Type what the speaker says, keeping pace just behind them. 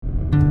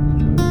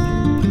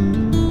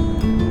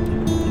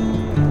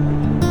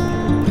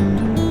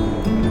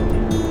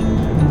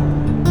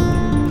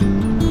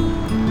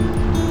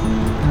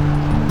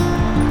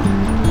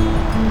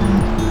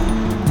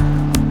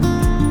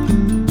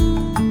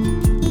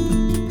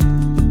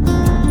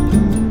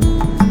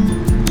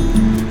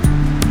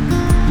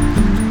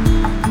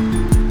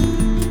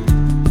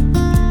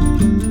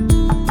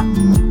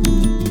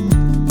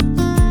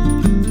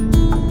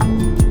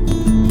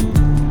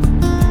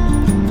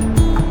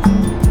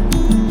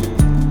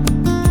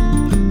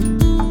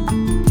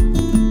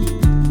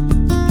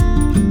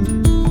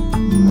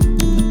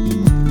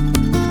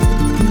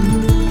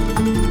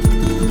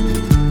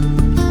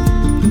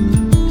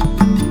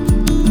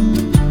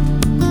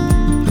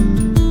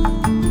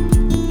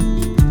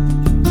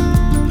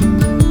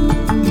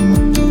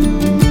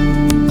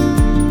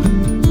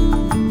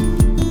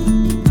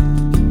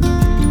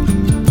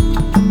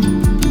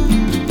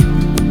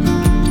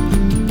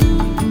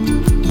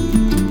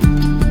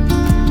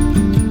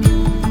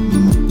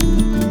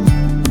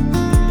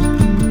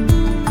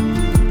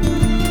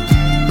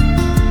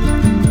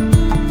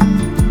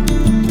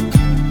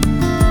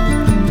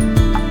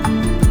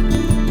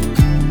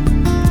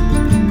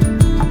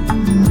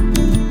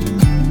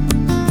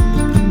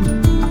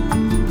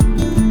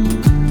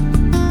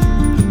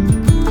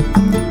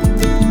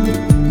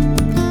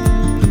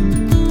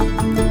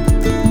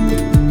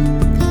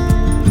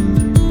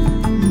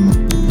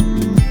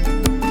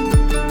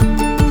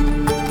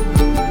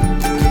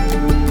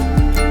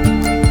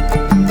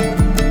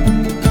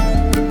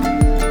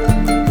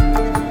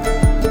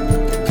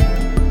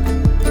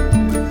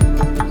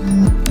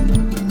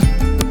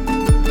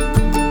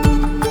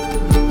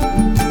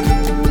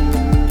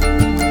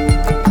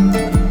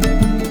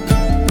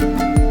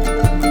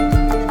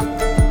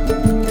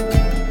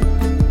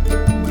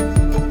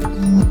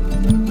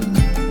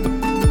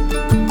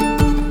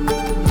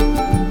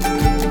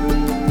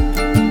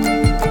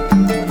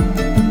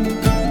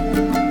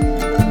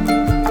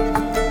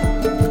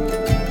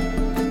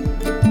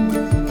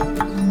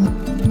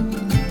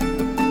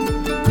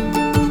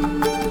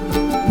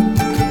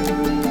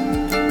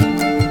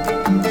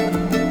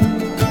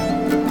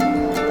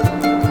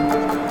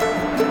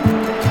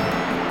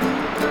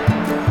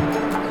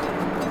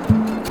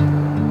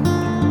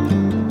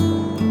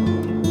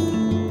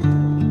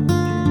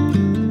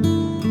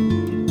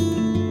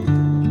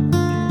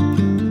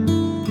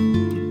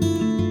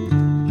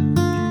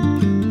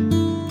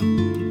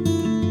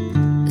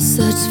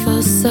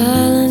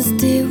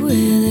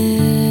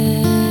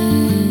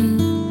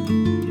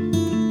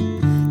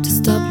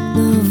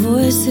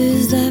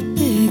voices that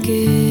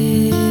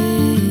begin,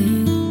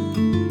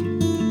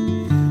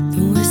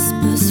 the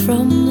whispers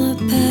from the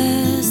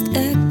past,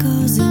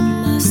 echoes in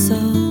my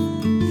soul,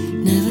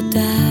 never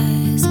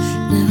dies,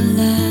 never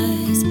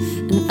lies,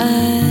 and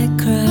I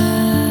cry.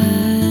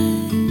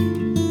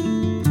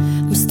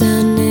 I'm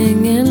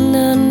standing in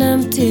an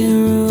empty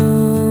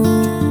room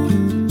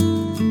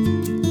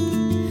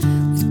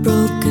with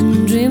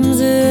broken dreams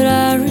that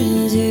I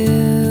resume.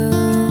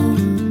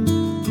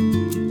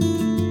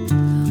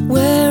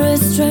 Where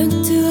is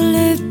strength to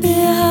leave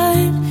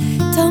behind?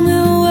 Tell me,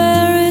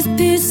 where is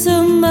peace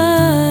of mind?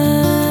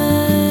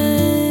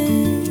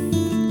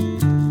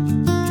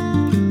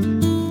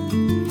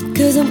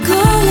 'Cause I'm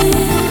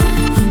calling,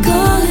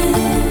 calling,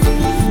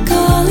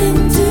 calling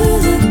to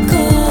the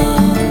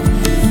call.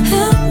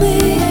 Help me,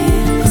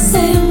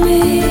 save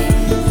me,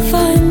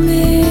 find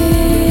me.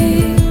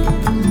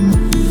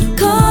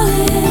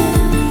 Calling,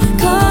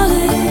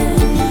 calling,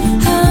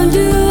 how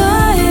do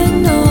I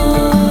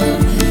ignore?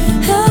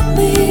 Help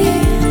me,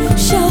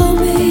 show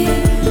me,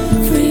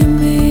 free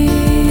me.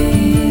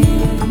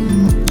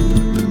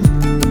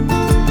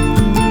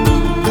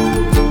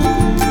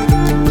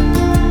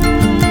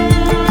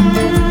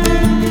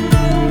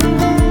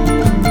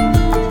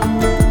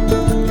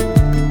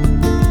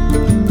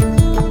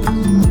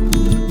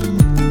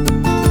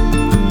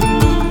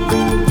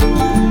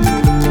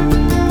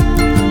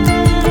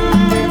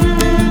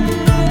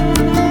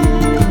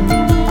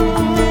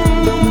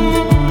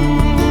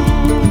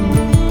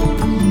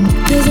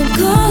 Cause I'm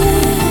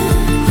calling,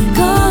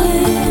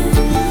 calling,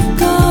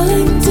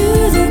 calling to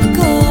the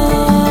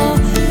call.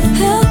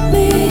 Help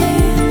me,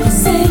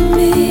 save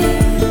me,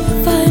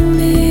 find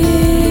me.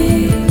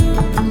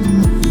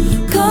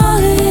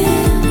 Calling,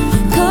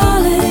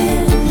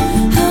 calling,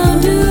 how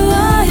do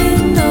I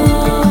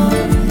ignore?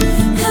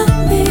 Help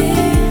me,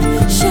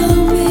 show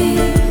me,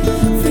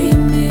 free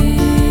me.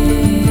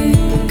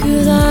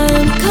 'Cause I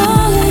am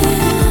calling,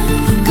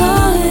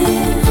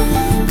 calling,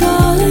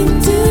 calling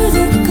to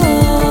the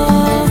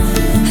call.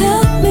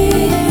 Help me,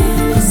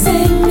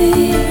 save me,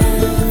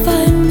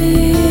 find me.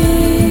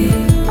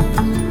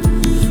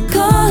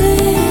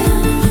 Calling,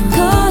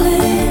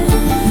 calling,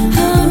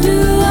 how do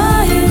I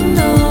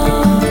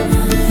ignore?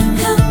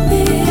 Help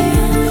me,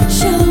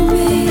 show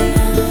me,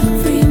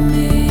 free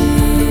me.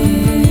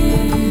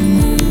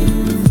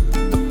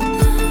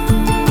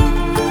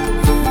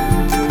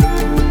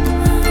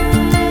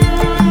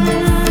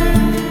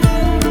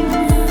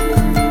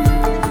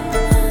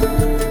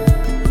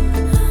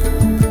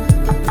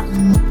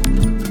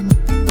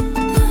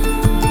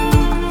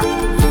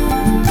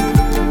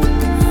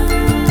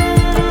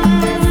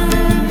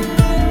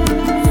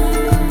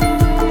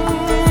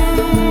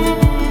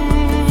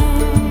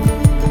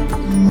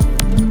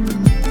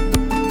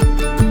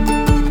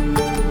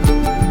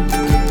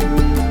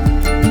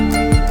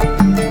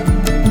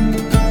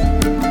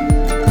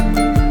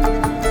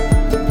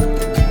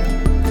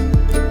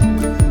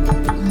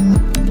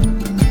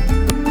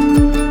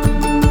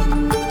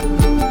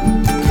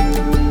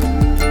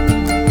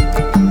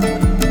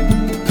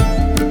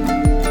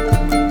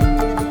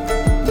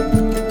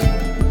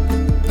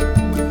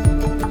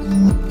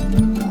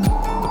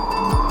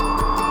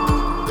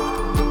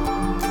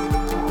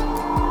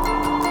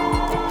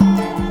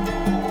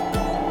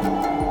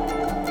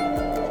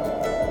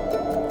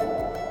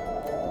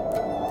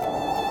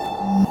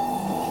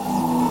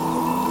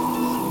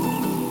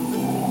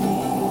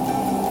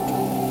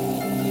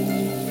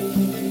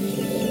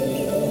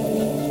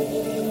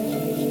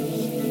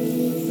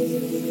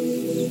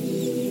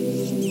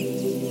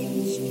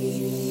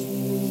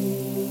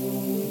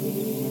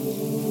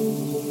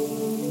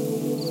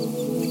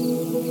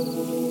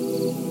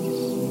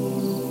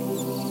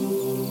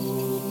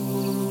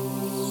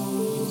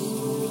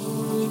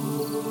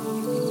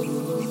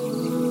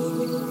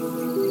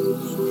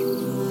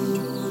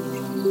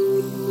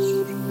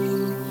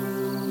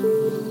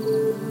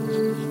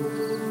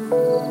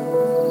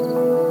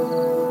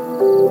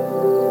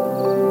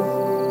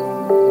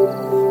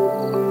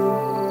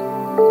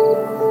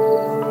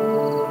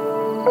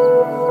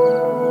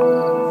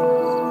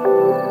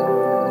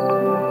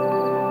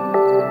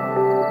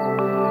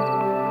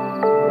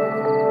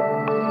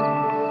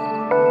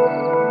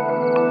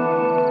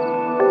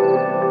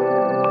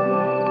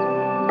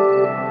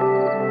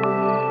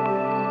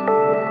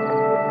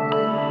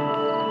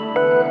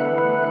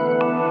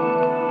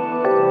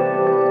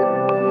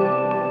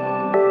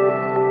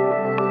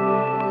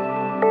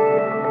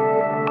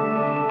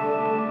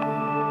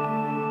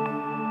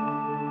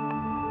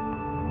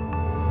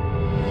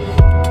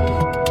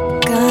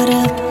 Got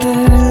up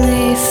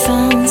early,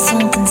 found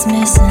something's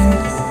missing.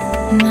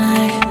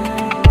 My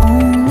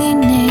only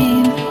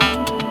name.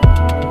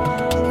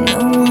 No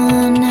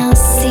one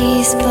else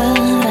sees, but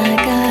I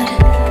got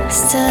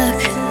stuck.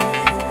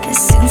 It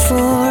seemed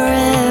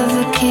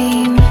forever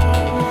came.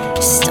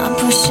 Stop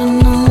pushing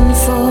on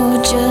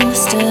for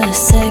just a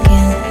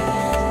second.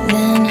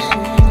 Then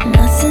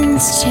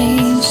nothing's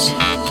changed.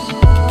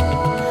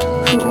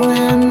 Who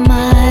am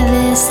I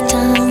this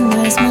time?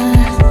 Where's my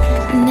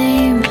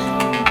name?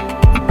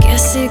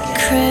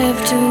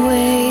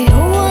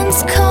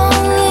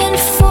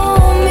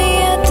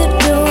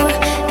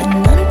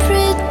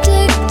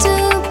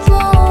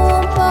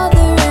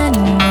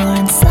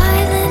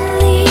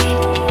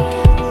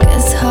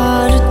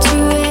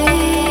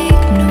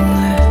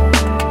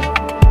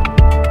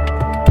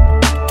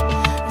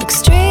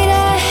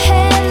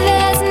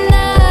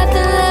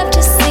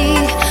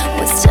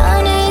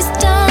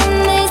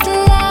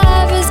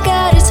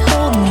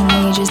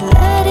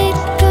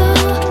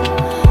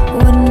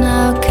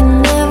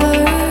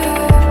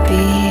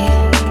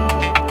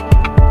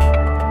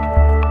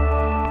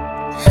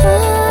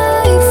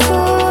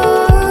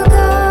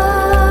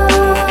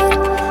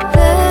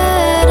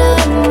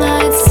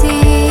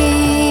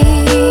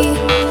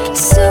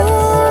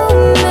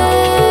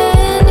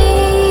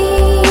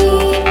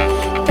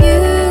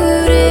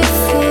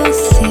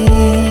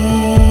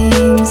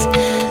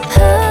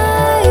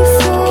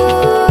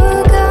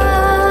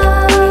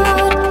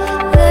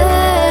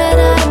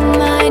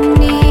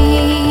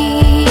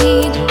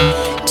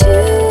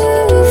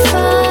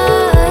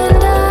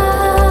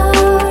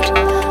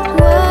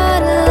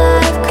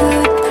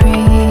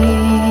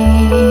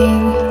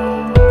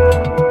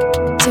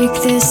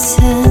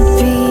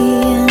 happy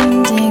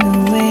ending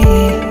away.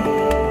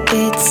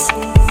 It's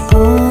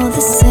all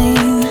the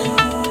same.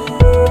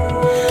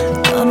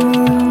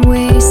 Gonna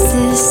waste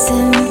this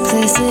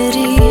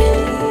simplicity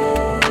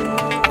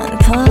on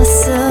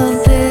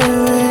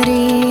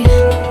possibility.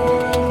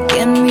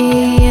 Get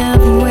me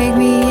up, wake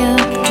me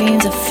up,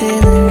 dreams of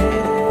filling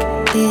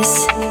this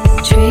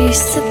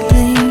trace to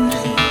blame.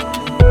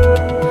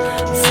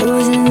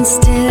 Frozen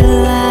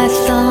still, I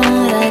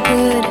thought I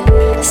could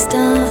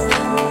stop.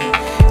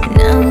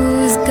 Now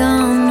who's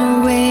gone?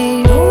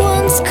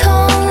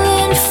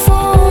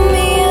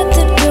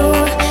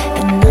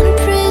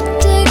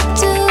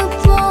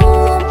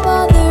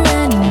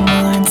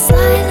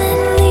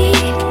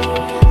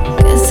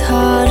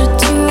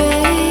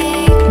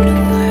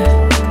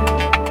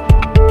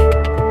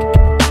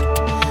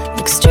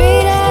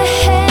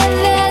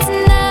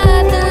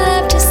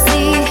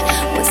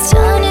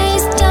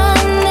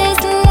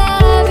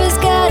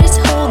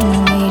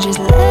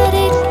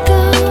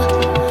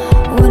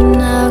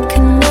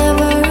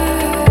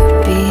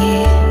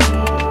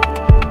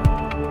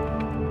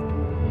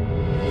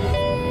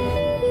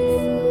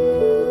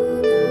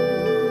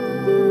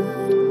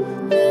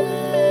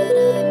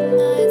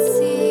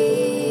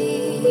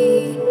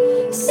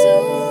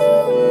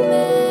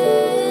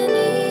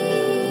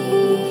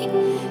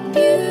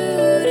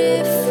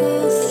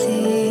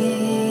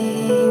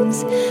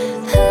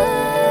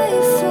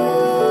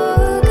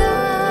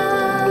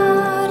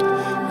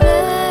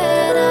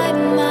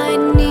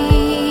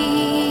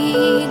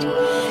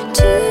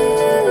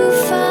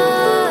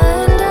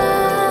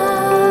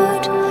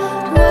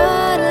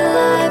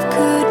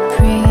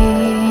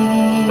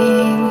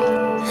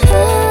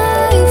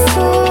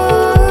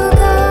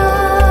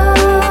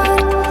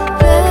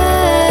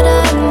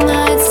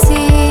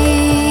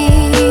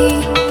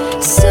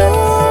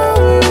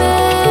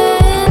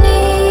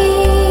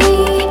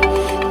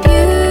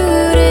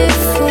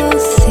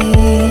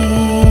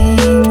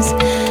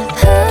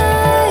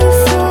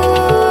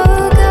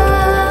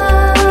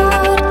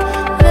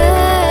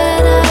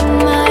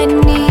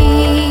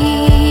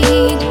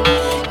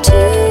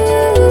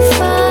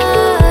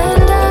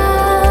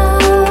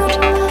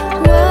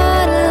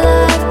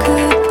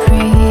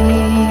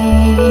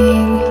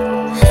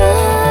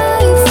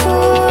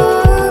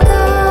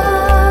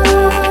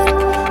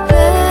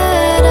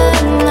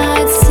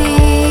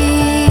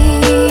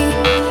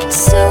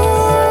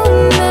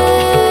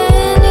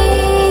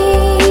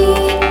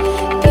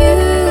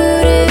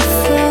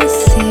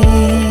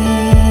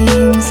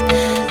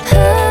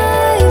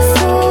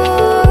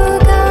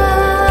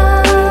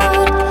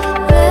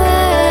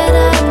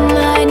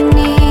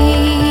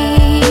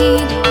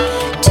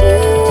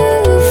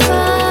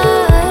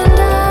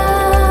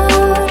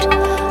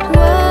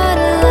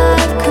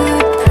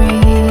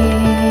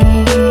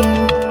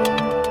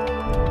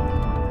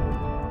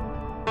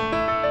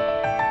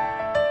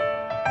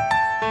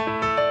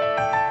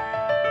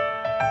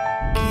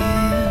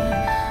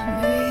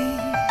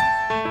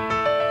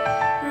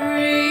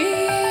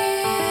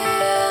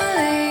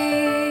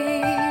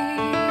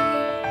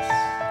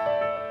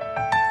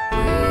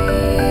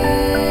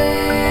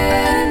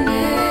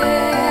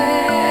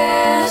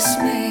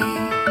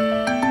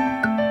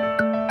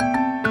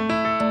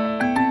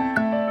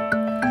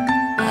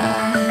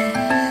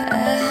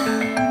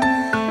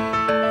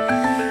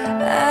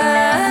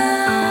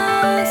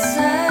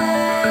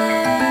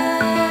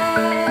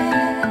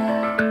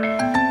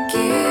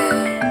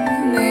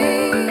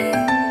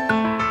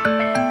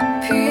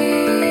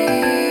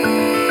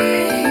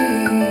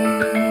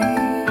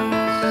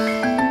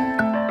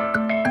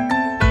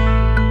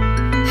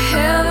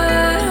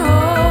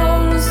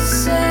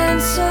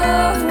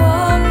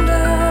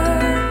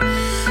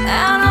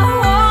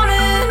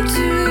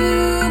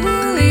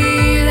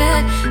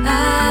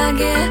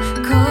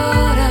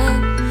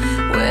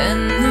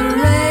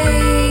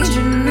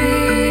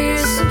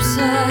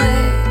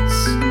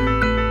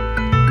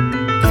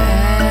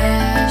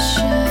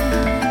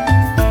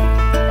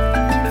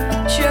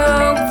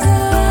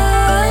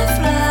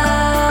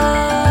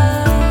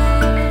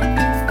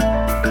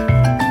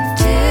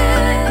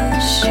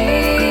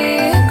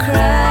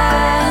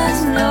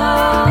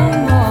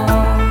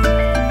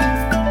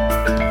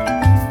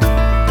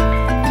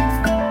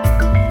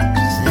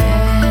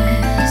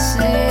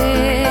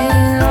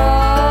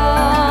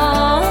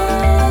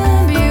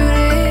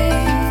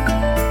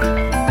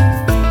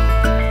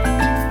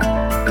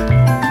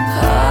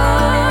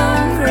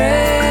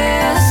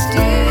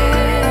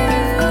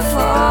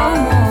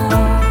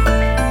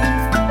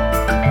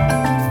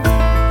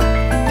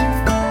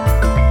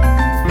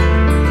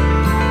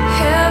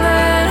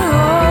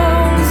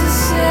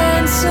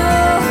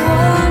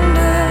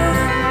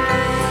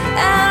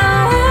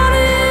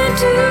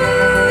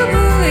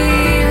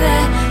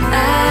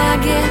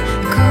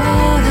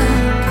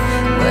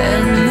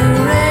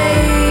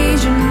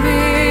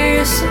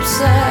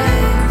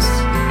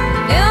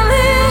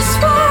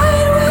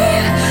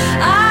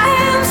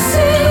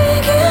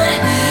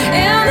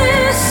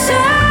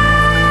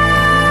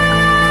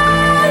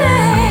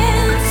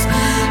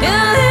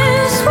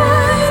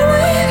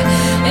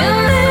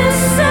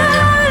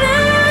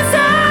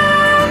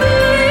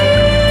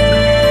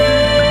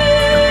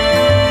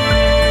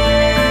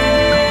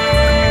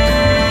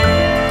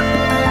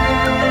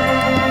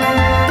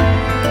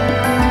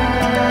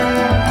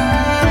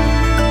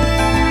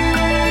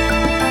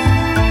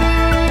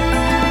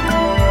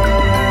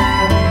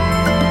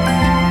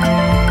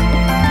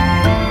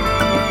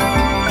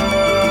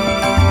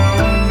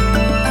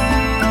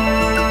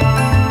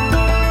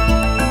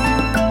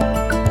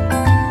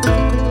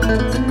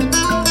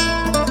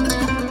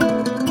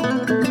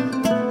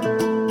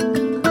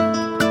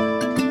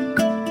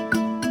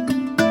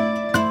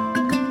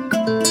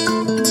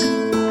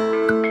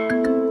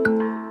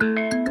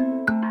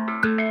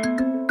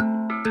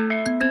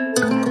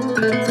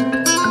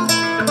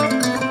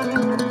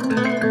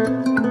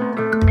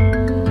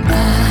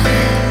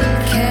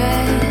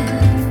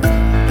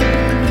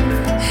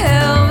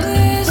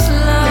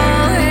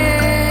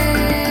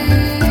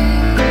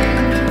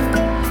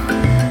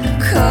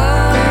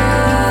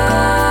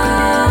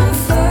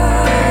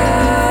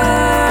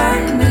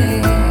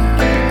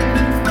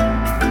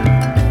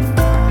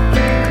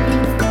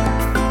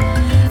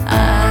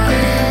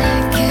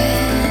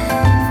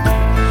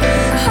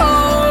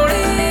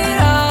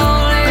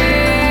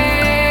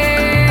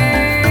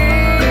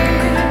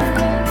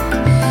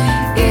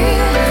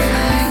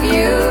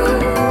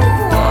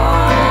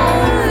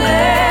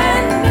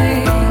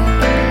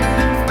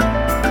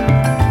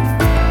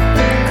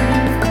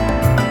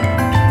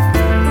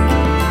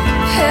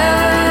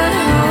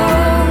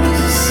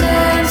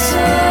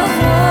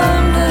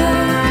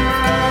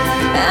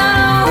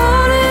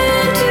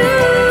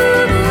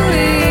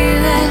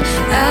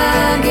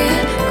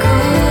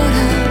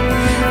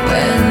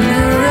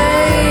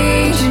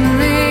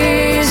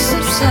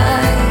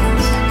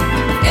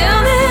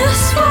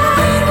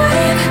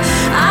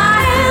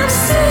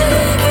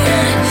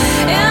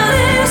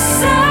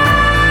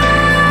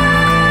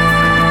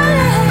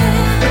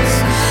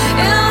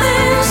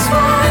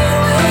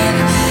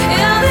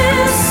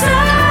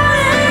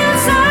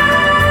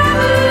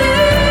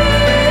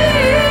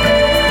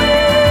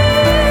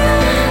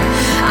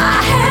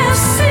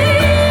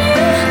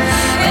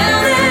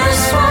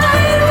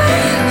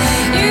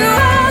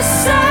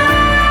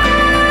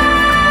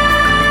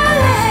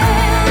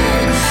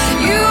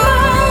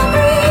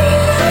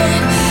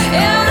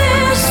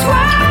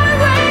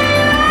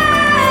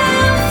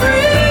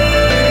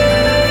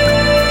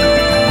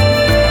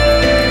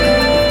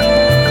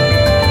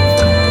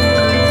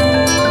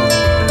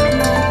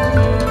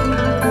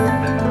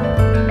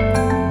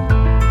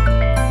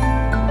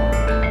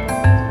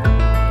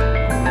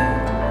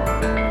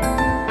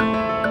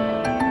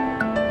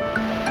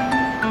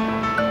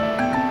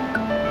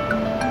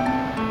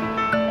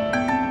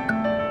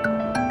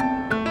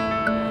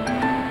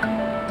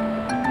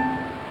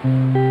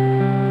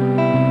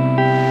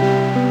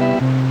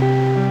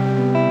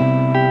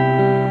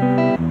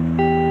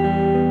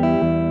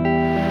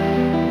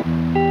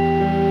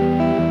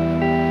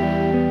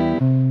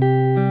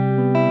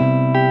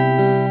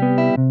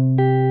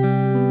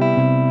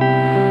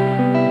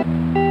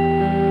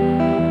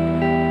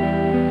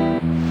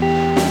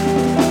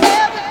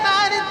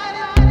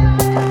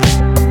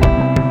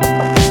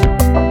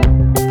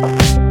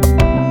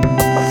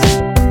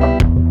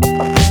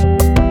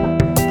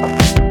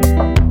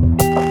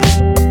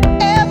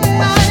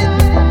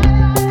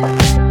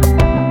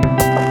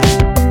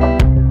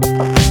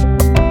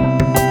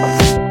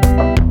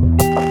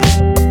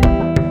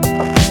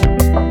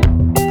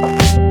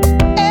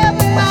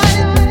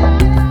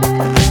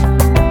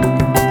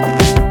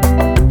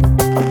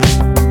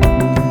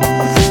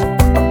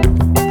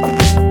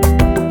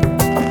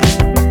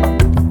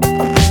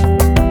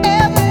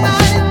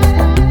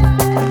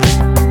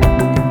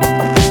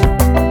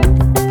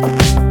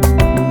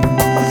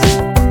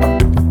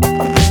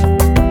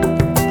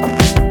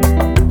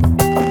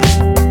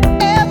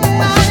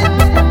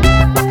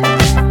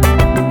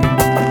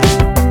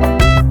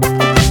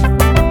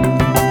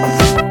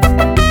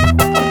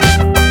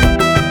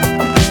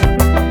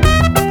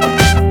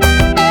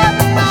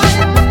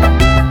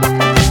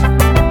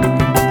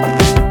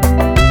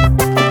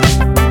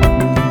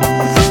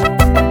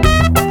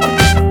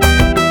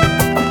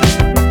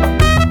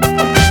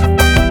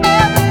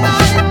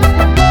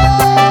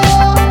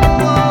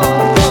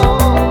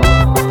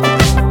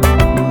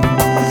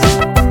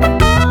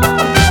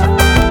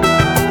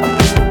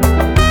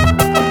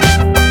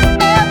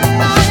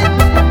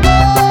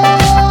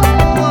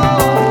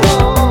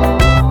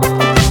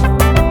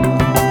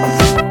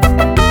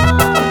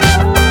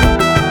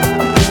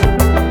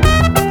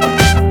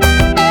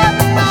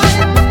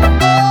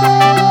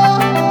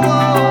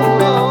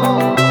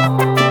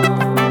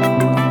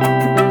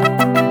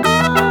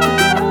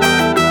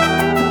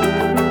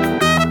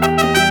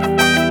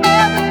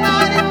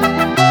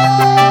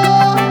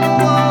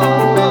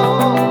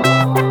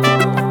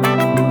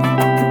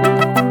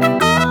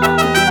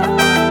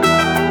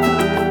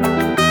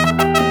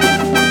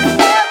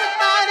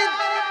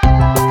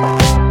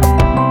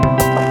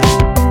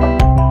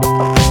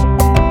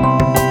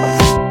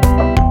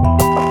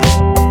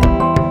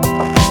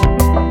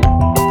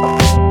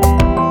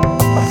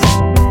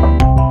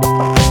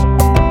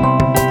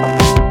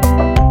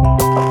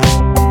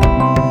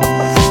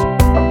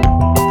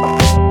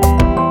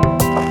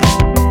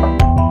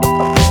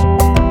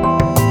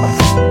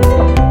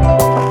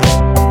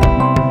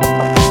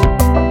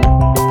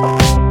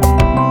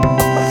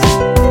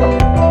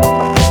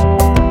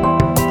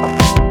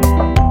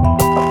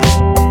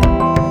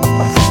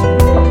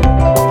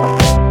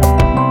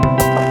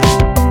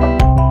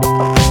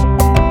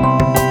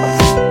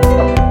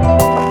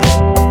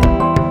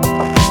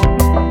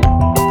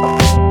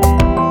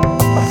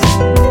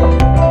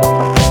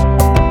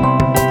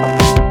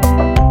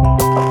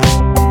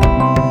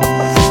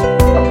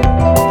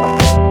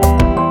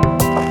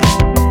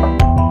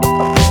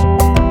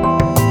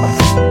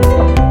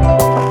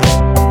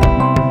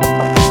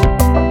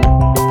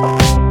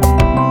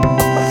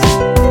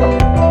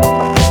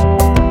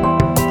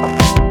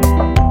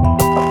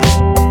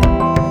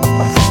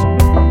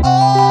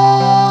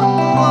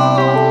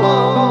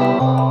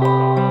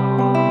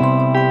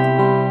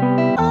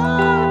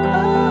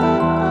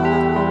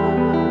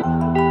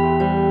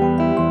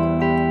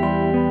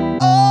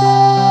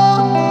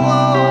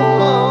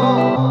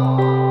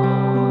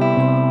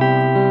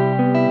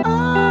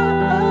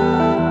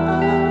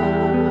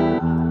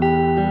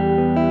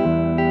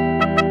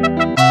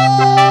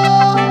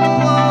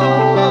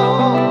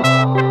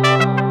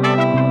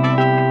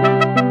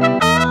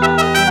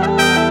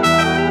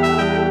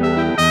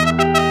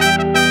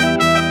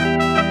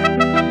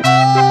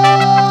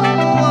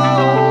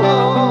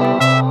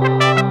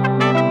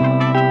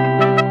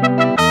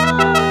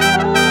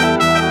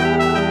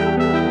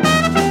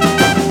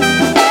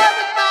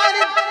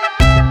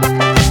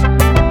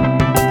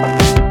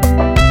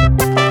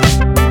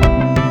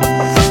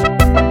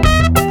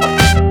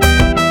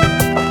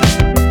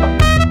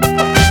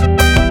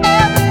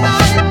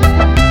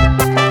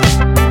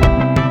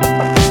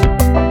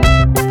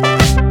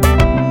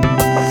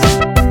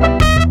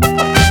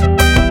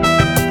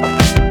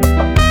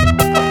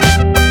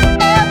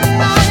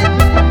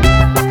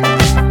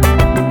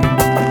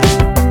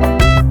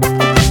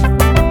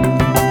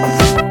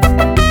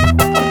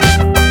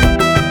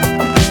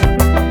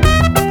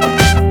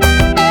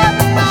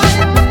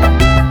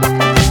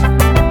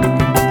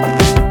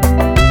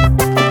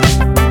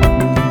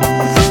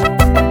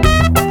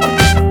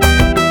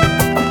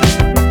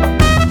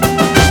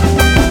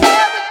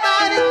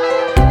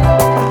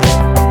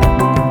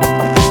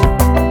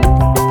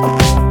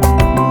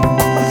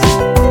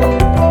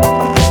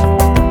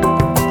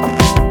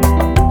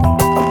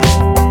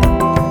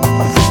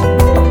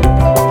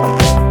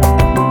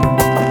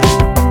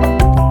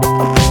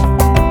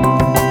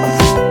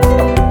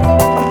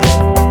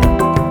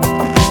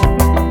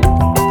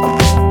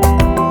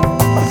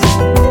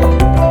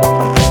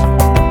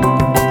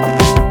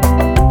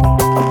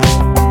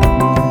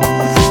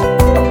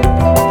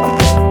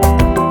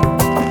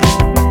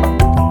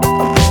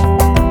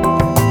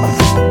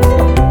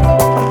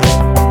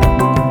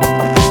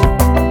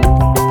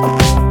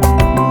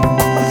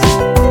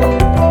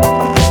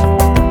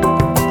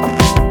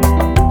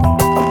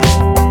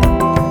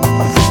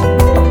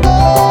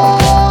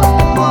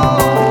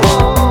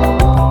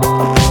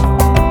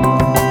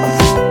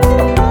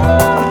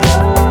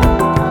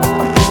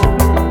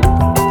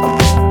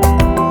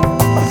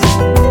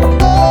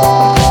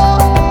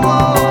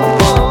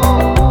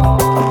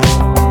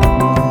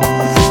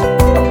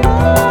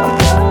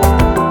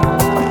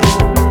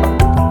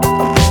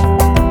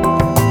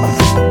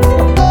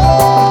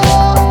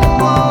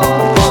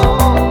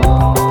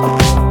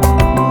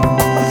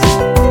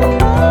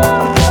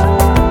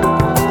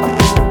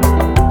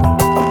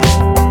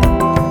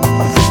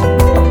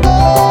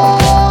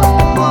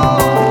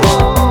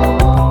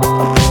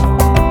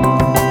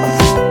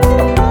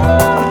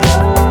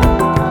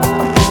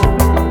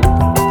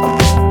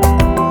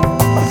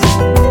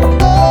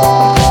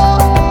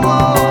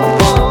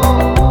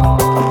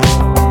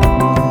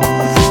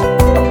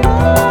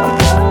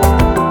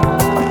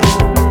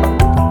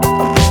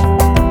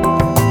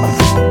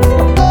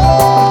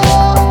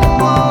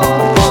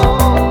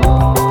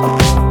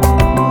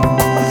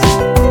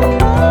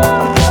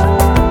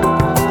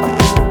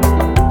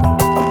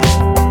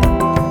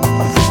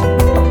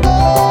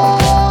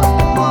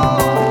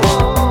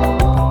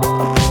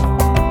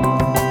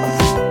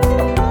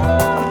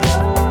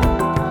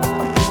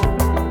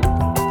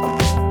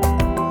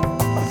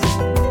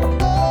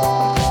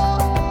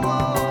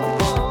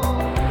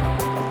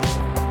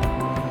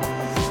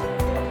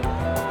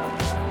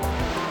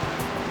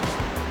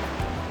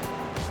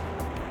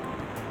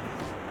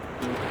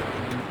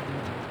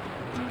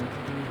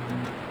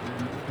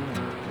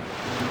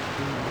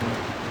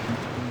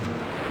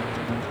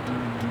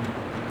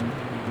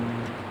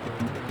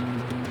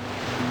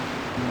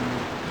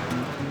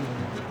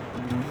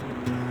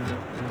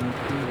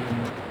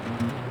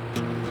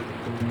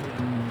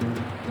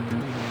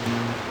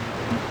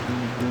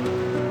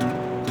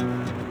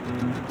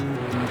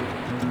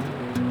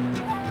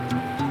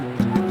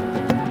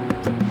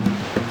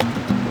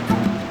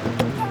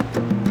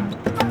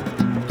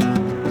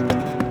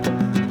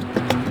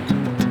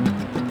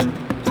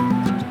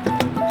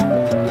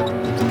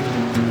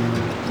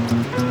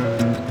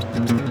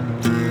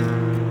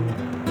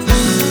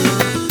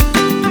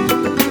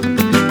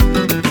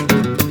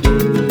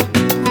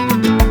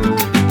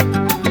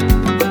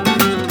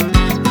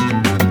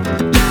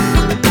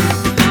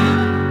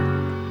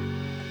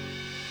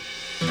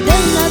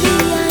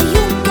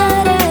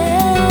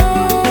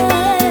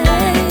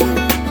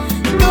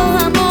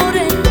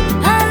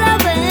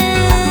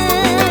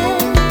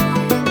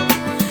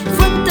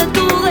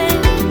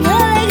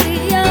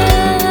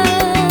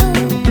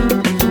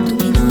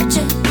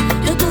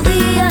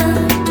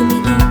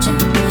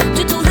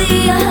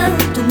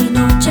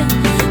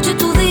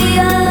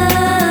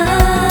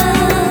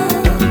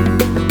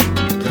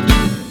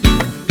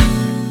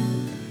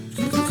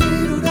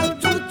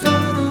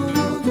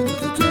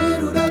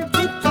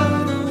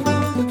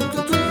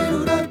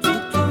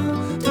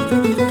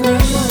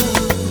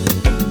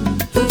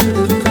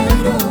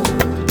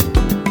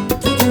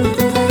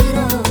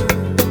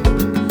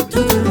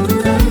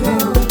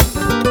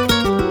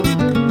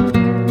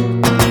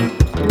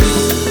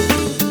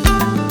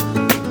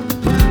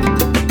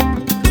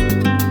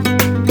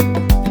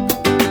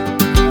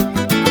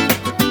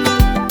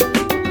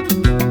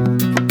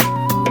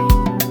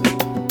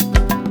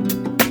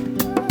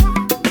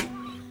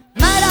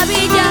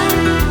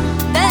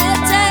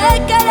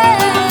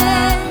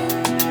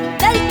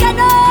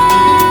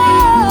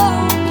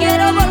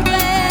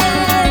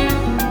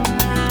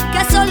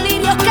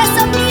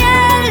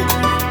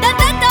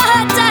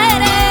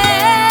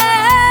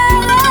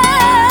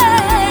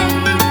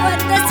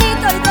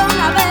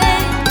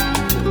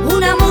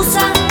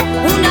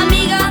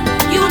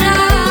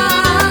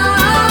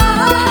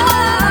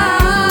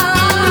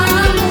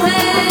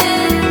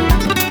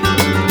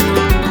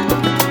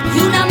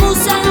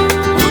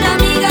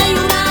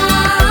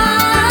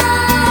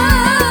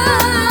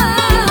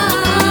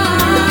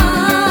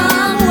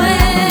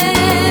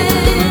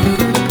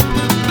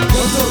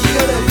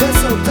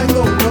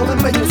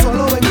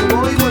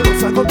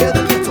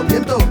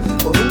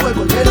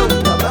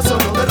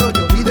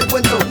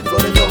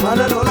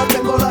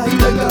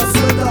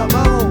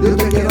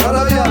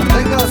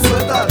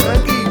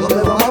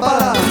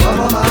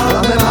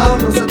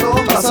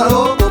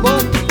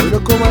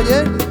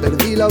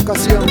 perdí la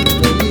ocasión,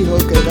 elijo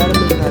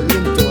quedarme en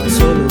aliento a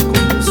solo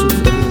con mi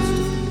sufrimiento.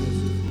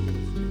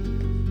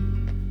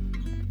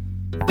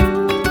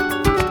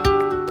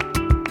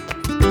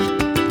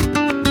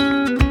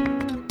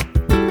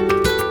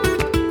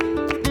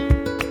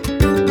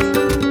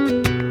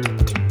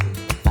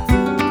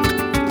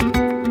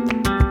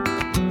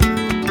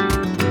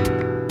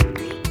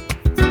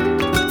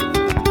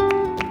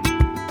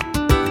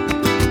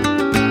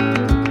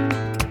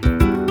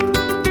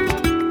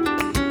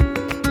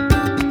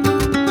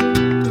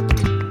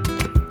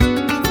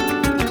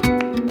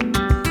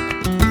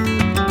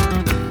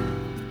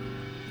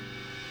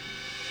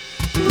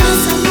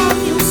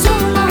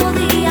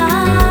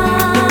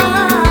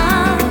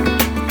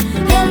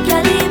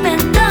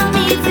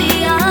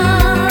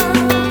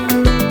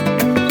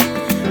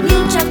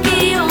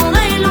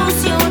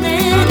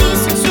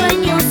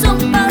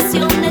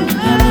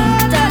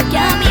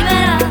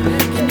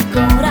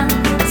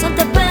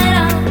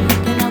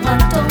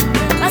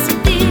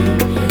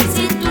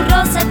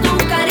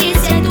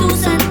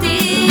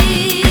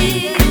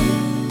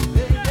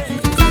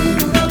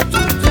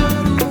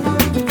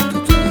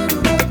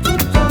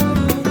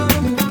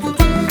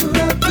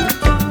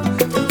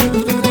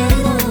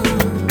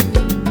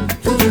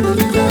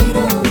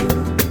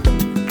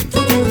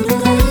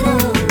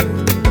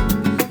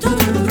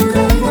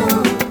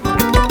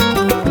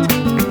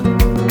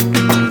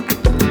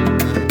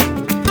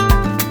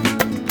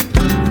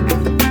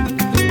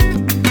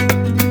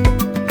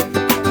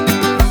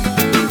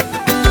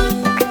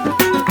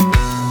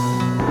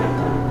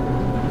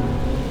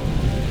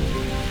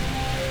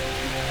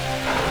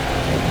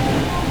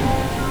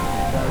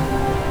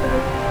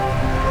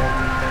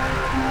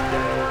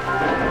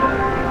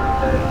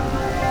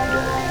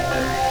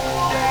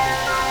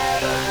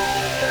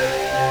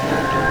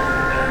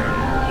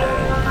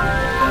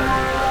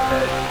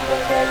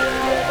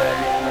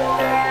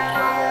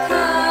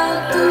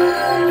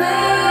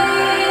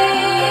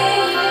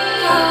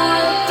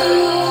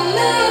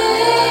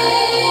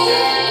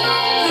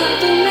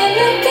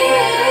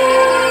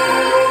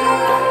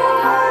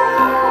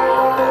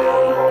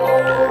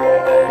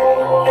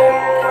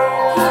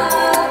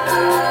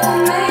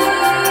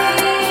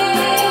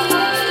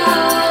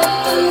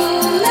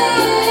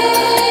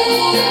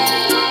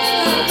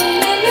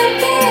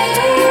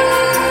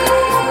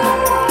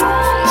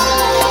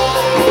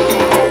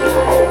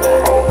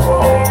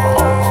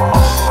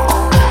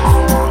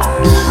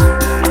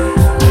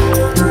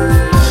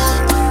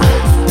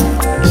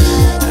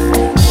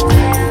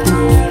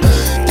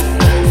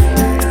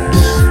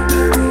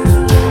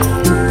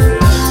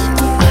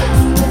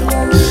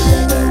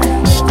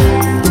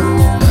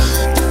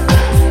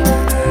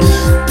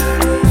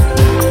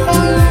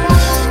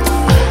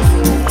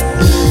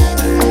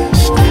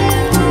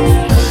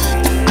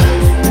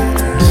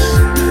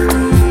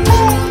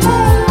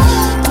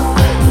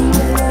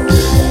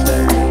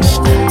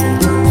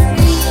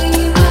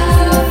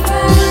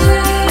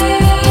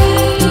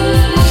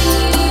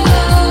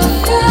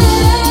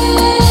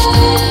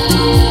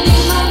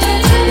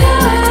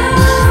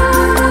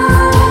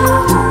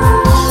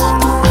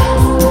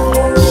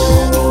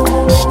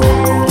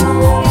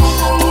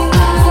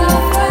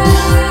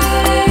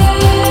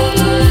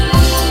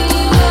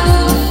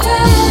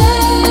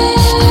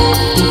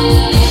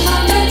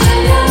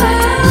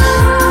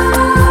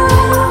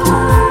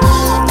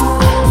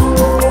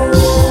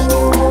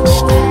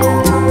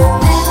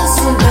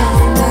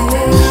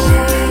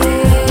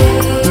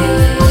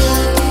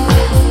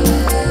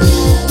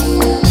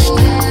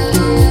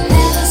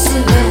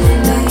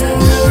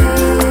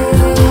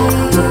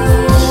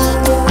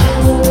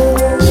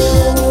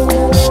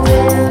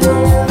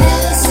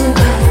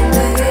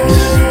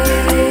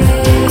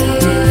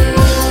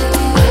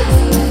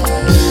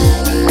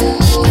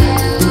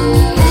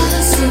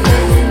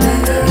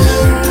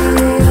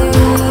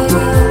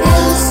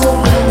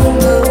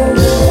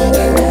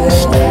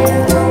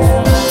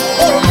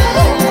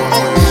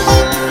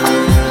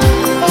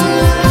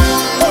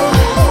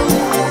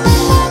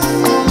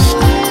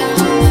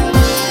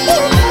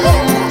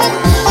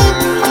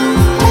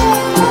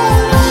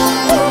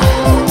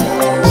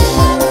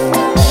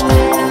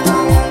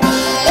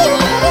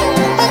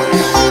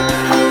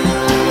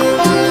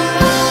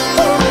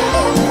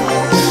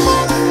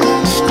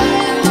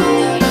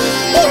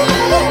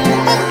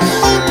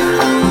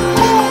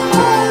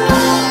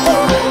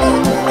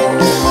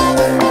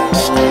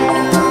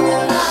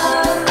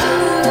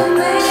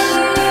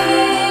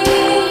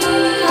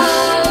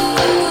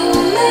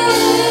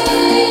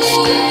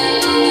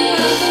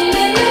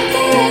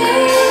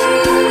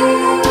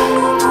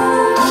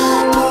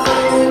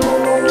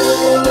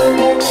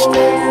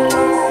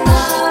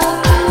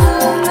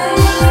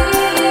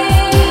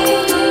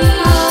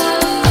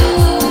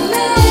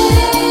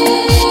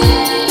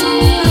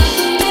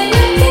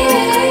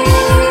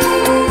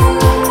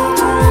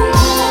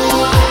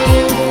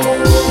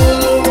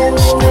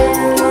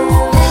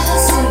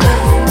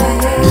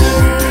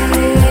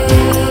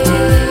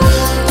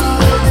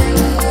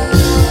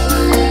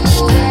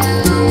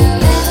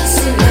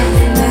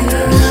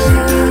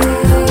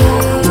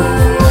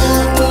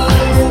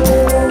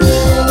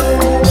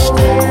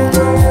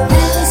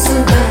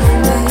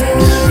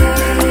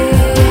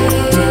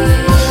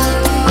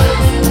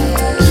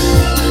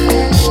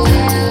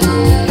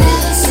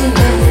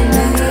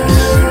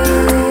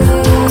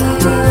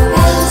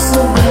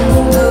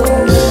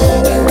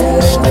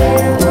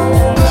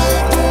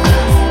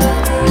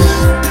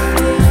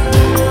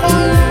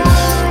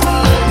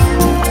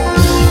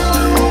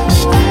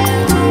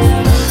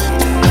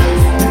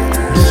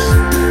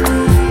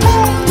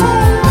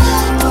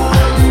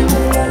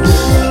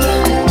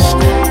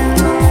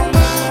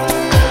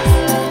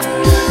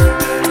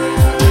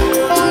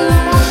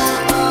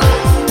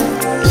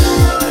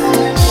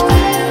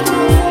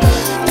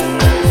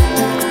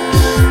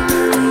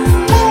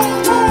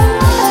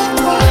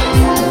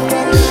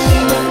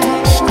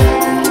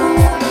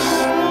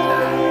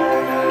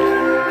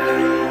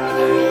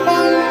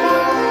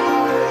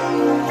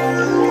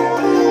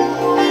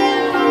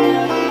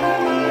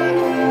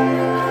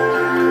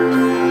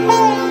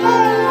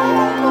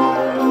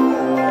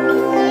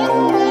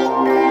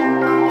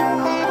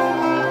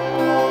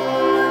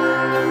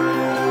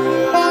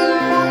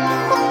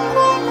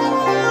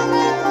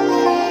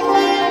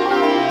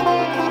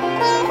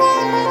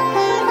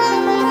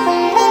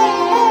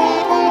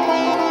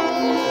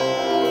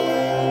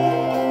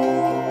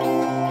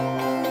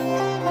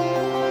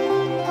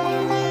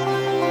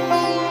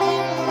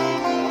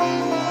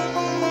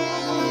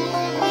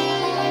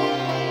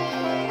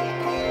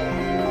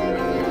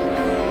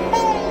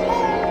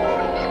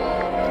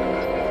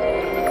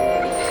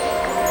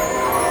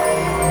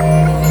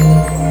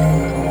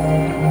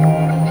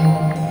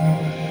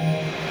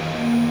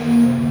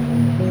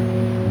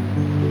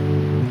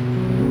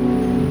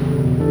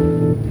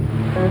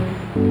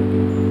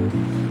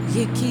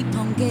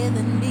 on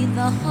giving me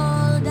the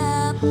hold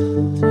up.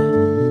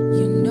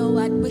 You know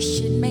I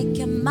wish you'd make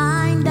your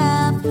mind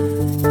up.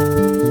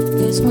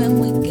 'Cause when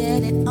we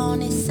get it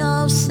on, it's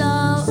so.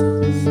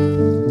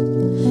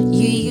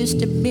 You used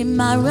to be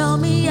my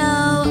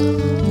Romeo.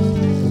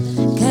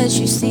 'Cause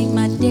you see,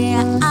 my dear,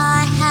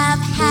 I have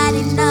had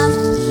enough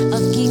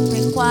of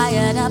keeping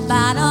quiet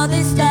about all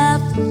this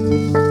stuff.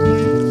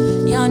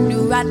 You're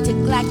neurotic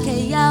like a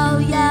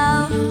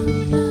yo-yo.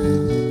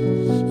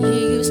 You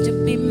used to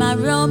be my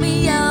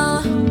Romeo.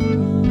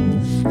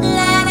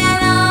 Let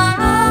it all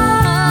go.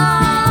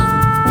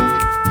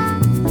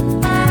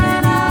 Let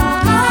it all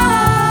go.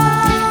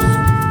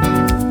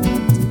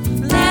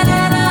 Let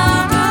it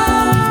all go.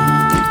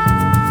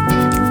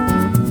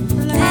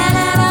 Let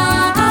it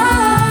all go.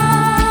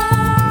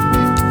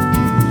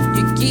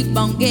 You keep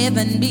on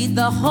giving me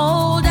the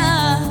hold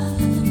up.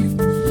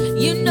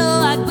 You know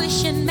I wish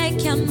you'd make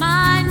your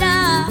mind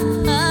up.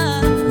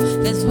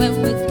 'Cause when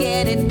we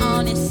get it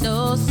on, it's so.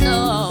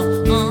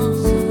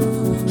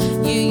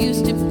 You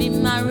used to be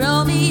my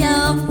Romeo.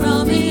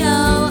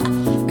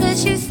 'Cause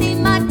you see,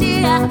 my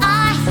dear,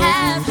 I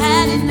have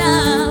had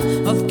enough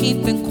of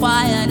keeping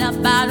quiet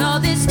about all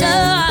this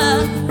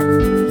stuff.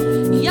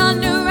 You're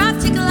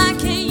neurotic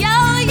like a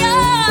yo-yo.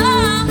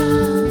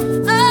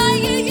 Oh,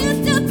 you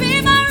used to be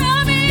my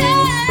Romeo.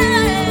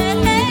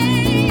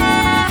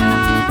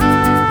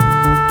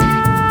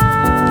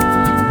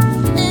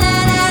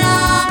 Let it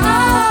all go.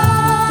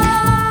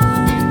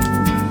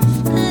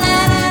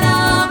 Let it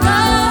all go.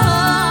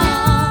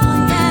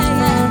 Yeah.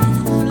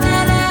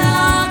 Let it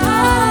all go.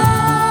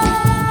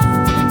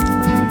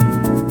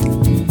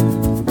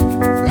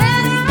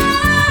 Let it go.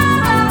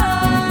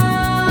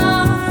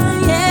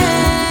 Yeah.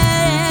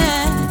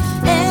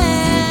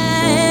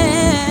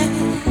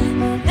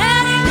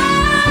 Let it go.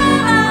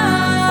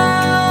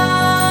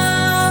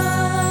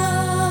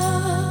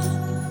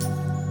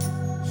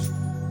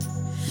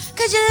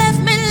 'Cause you left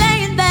me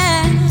laying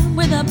there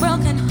with a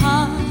broken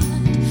heart,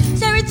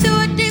 staring to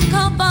a deep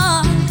cold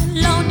bar,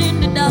 alone in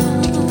the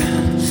dark.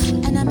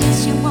 And I miss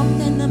you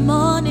warmth in the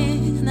morning,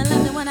 and I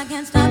love it when I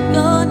can't stop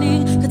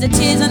yawning. 'Cause the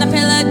tears on the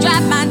pillow dry,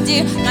 my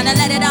dear. Gonna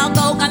let it all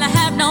go, gonna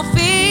have no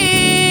fear.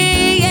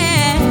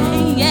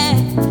 Yeah.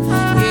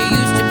 You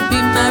used to be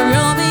my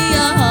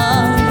Romeo.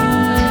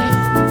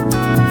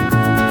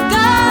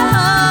 Go,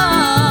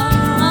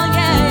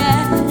 yeah.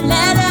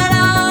 Let it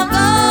all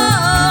go.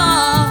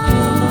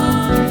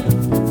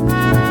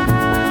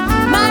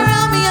 My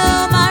Romeo,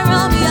 my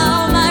Romeo,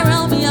 my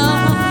Romeo.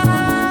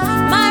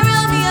 My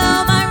Romeo,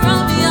 my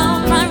Romeo,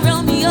 my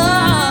Romeo.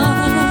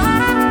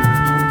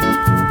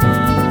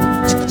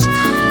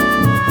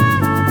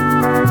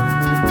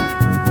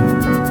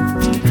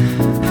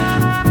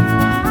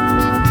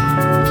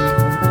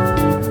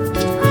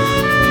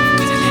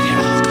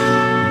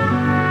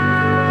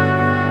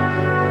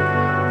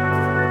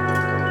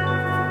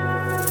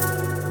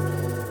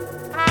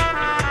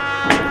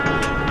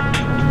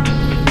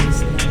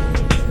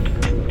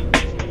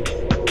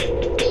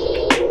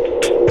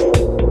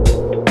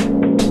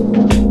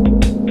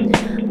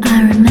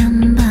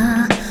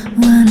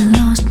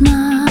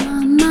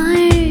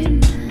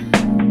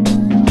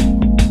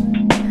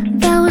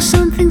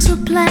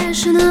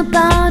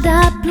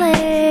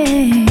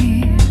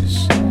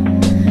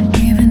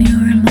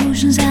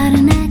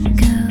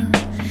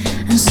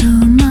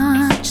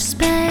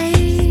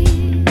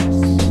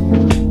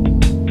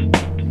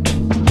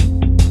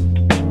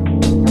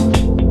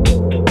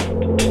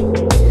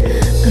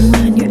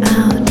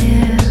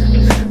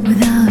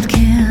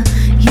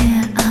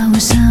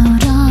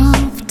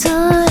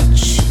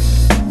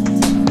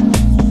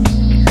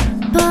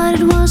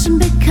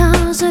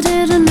 'cause I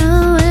didn't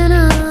know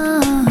enough.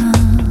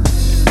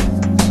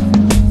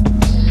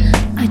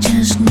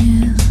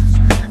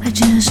 I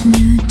just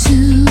knew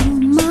too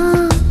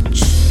much.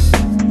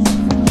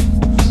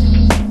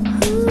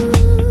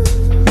 Ooh,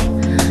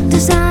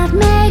 does that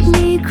make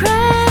me crazy?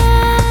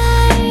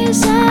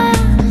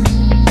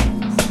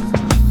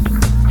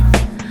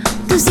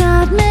 Does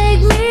that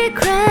make me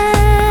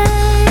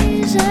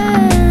crazy?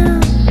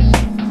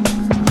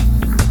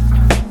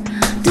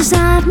 Does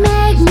that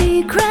make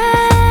me crazy?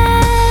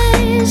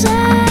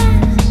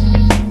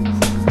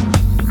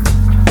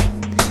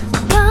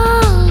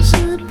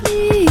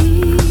 Possibly.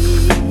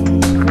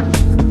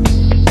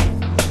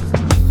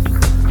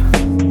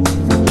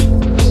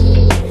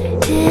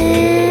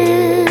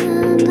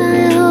 And I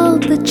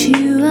hope that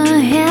you are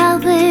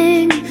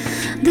having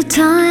the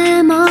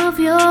time of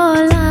your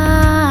life.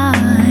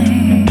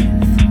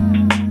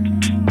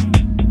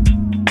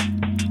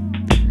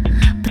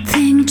 But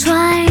think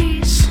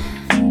twice.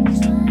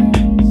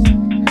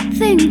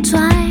 Think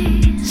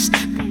twice,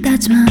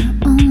 that's my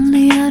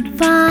only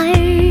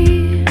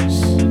advice.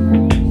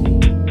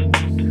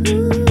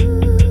 Ooh,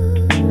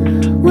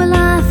 well,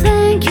 I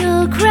think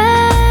you're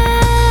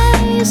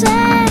crazy.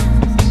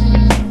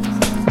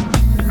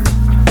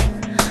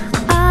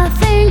 I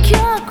think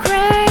you're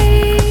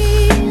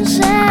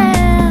crazy.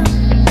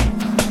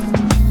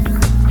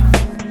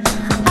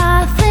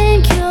 I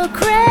think you're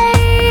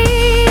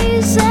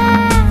crazy.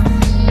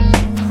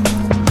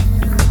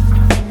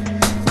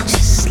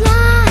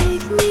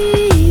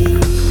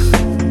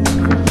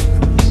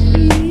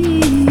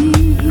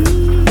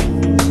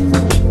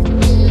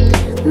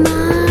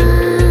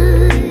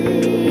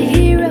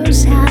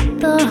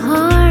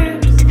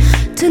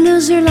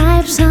 'cause your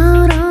life's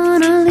out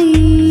on a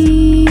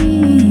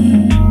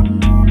lead.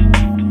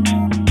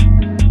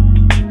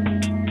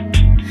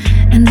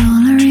 And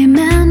all I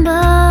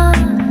remember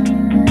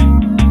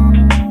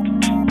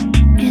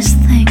is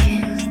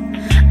thinking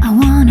I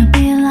wanna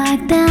be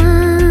like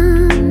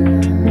them.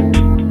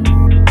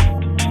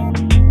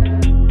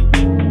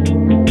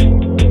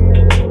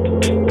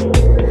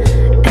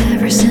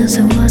 Ever since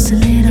I was a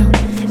little,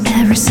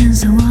 ever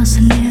since I was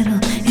a little,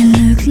 it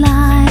looked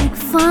like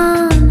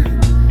fun.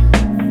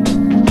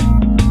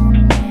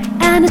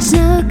 And it's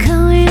no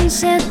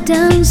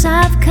coincidence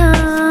I've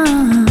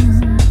come.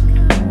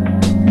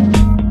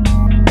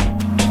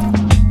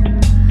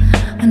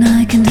 And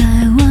I can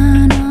die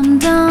when I'm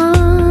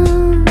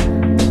done.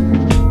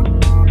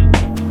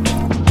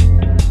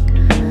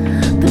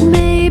 But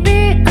maybe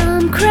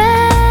I'm crazy.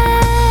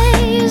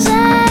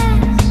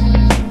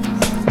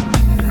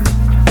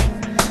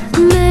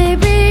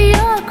 Maybe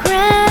you're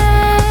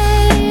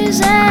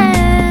crazy.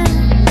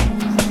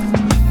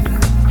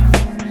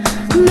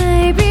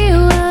 Maybe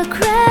we're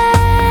crazy.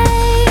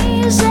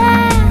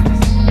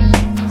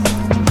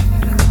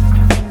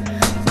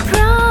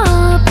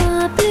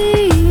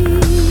 Probably.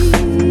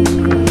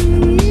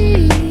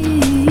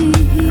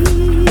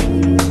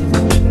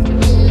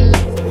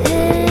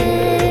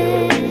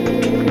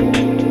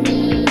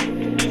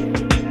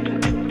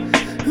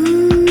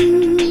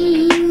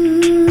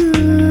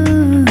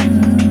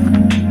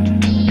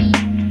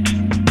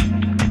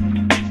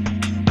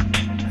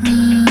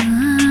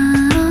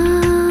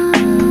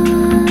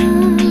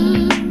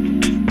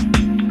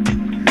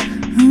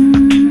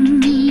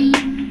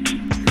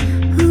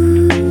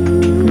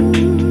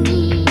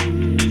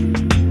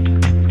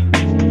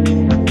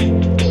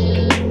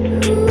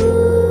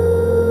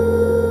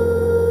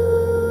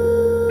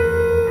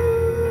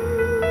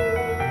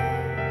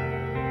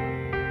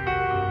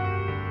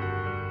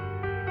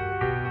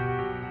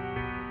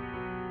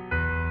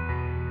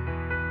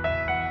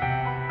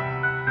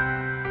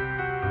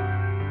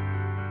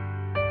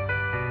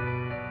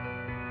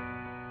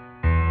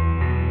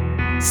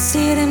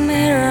 See the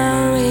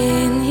mirror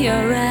in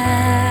your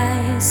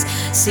eyes.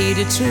 See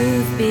the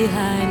truth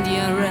behind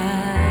your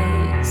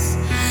eyes.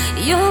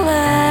 Your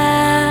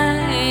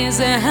lies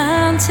are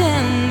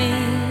haunting me.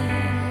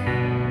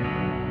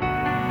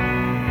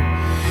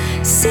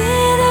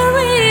 See the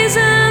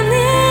reason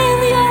in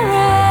your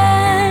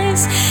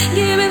eyes,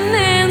 giving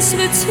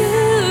answer to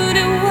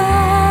the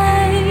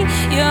why.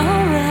 Your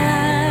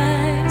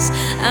eyes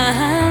are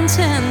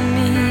haunting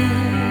me.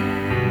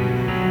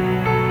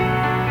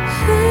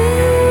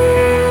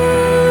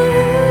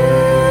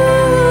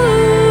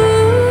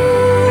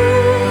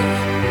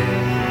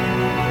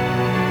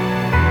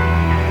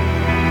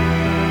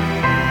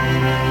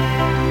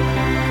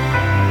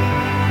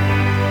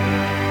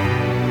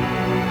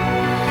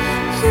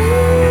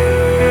 Ooh.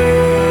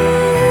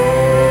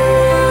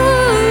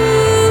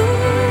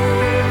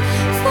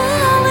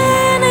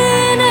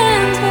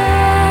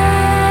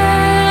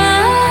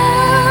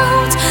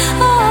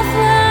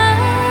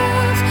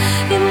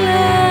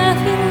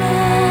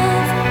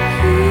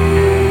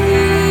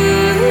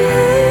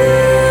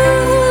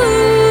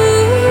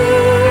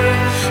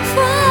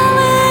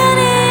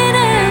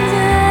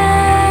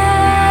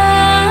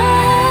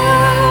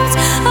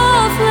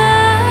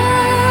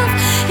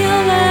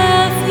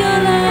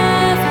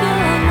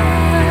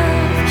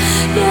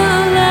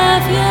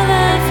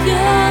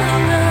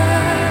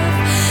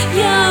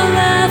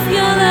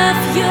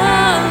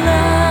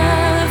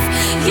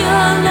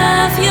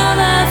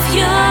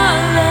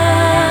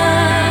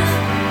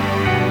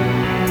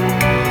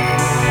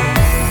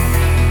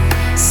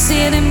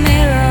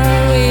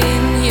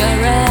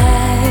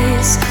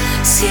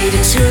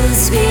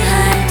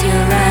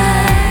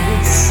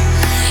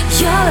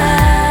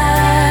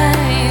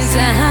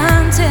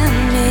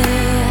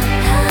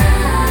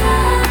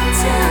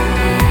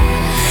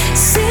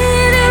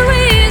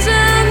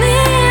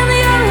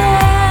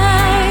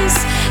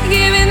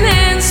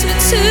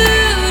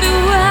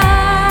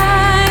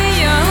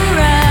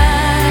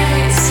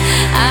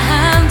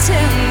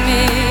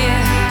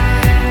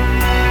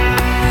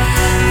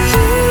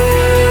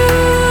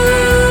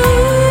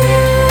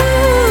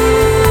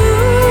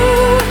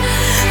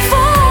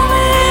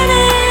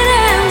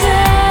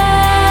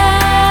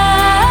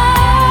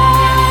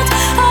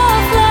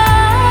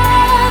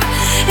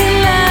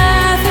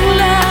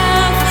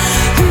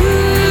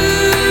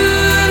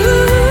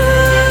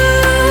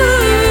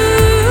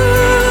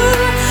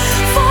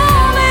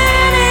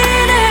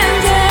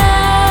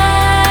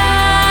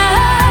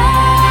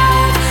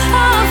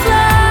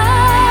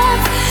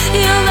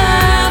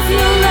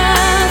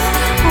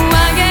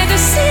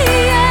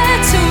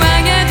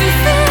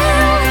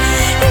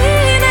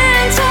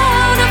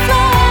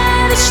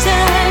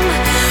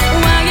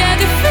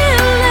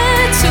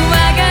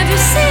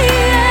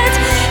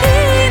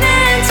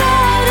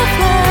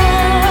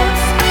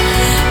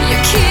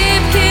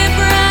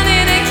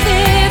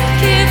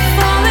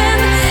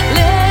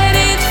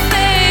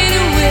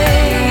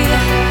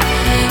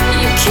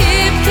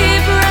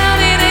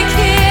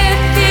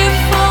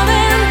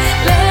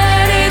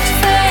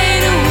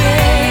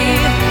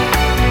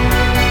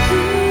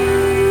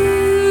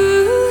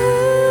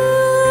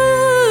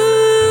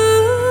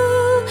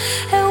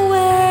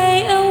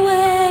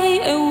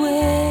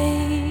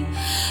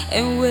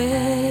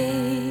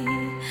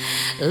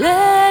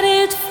 let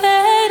it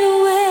fade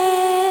away.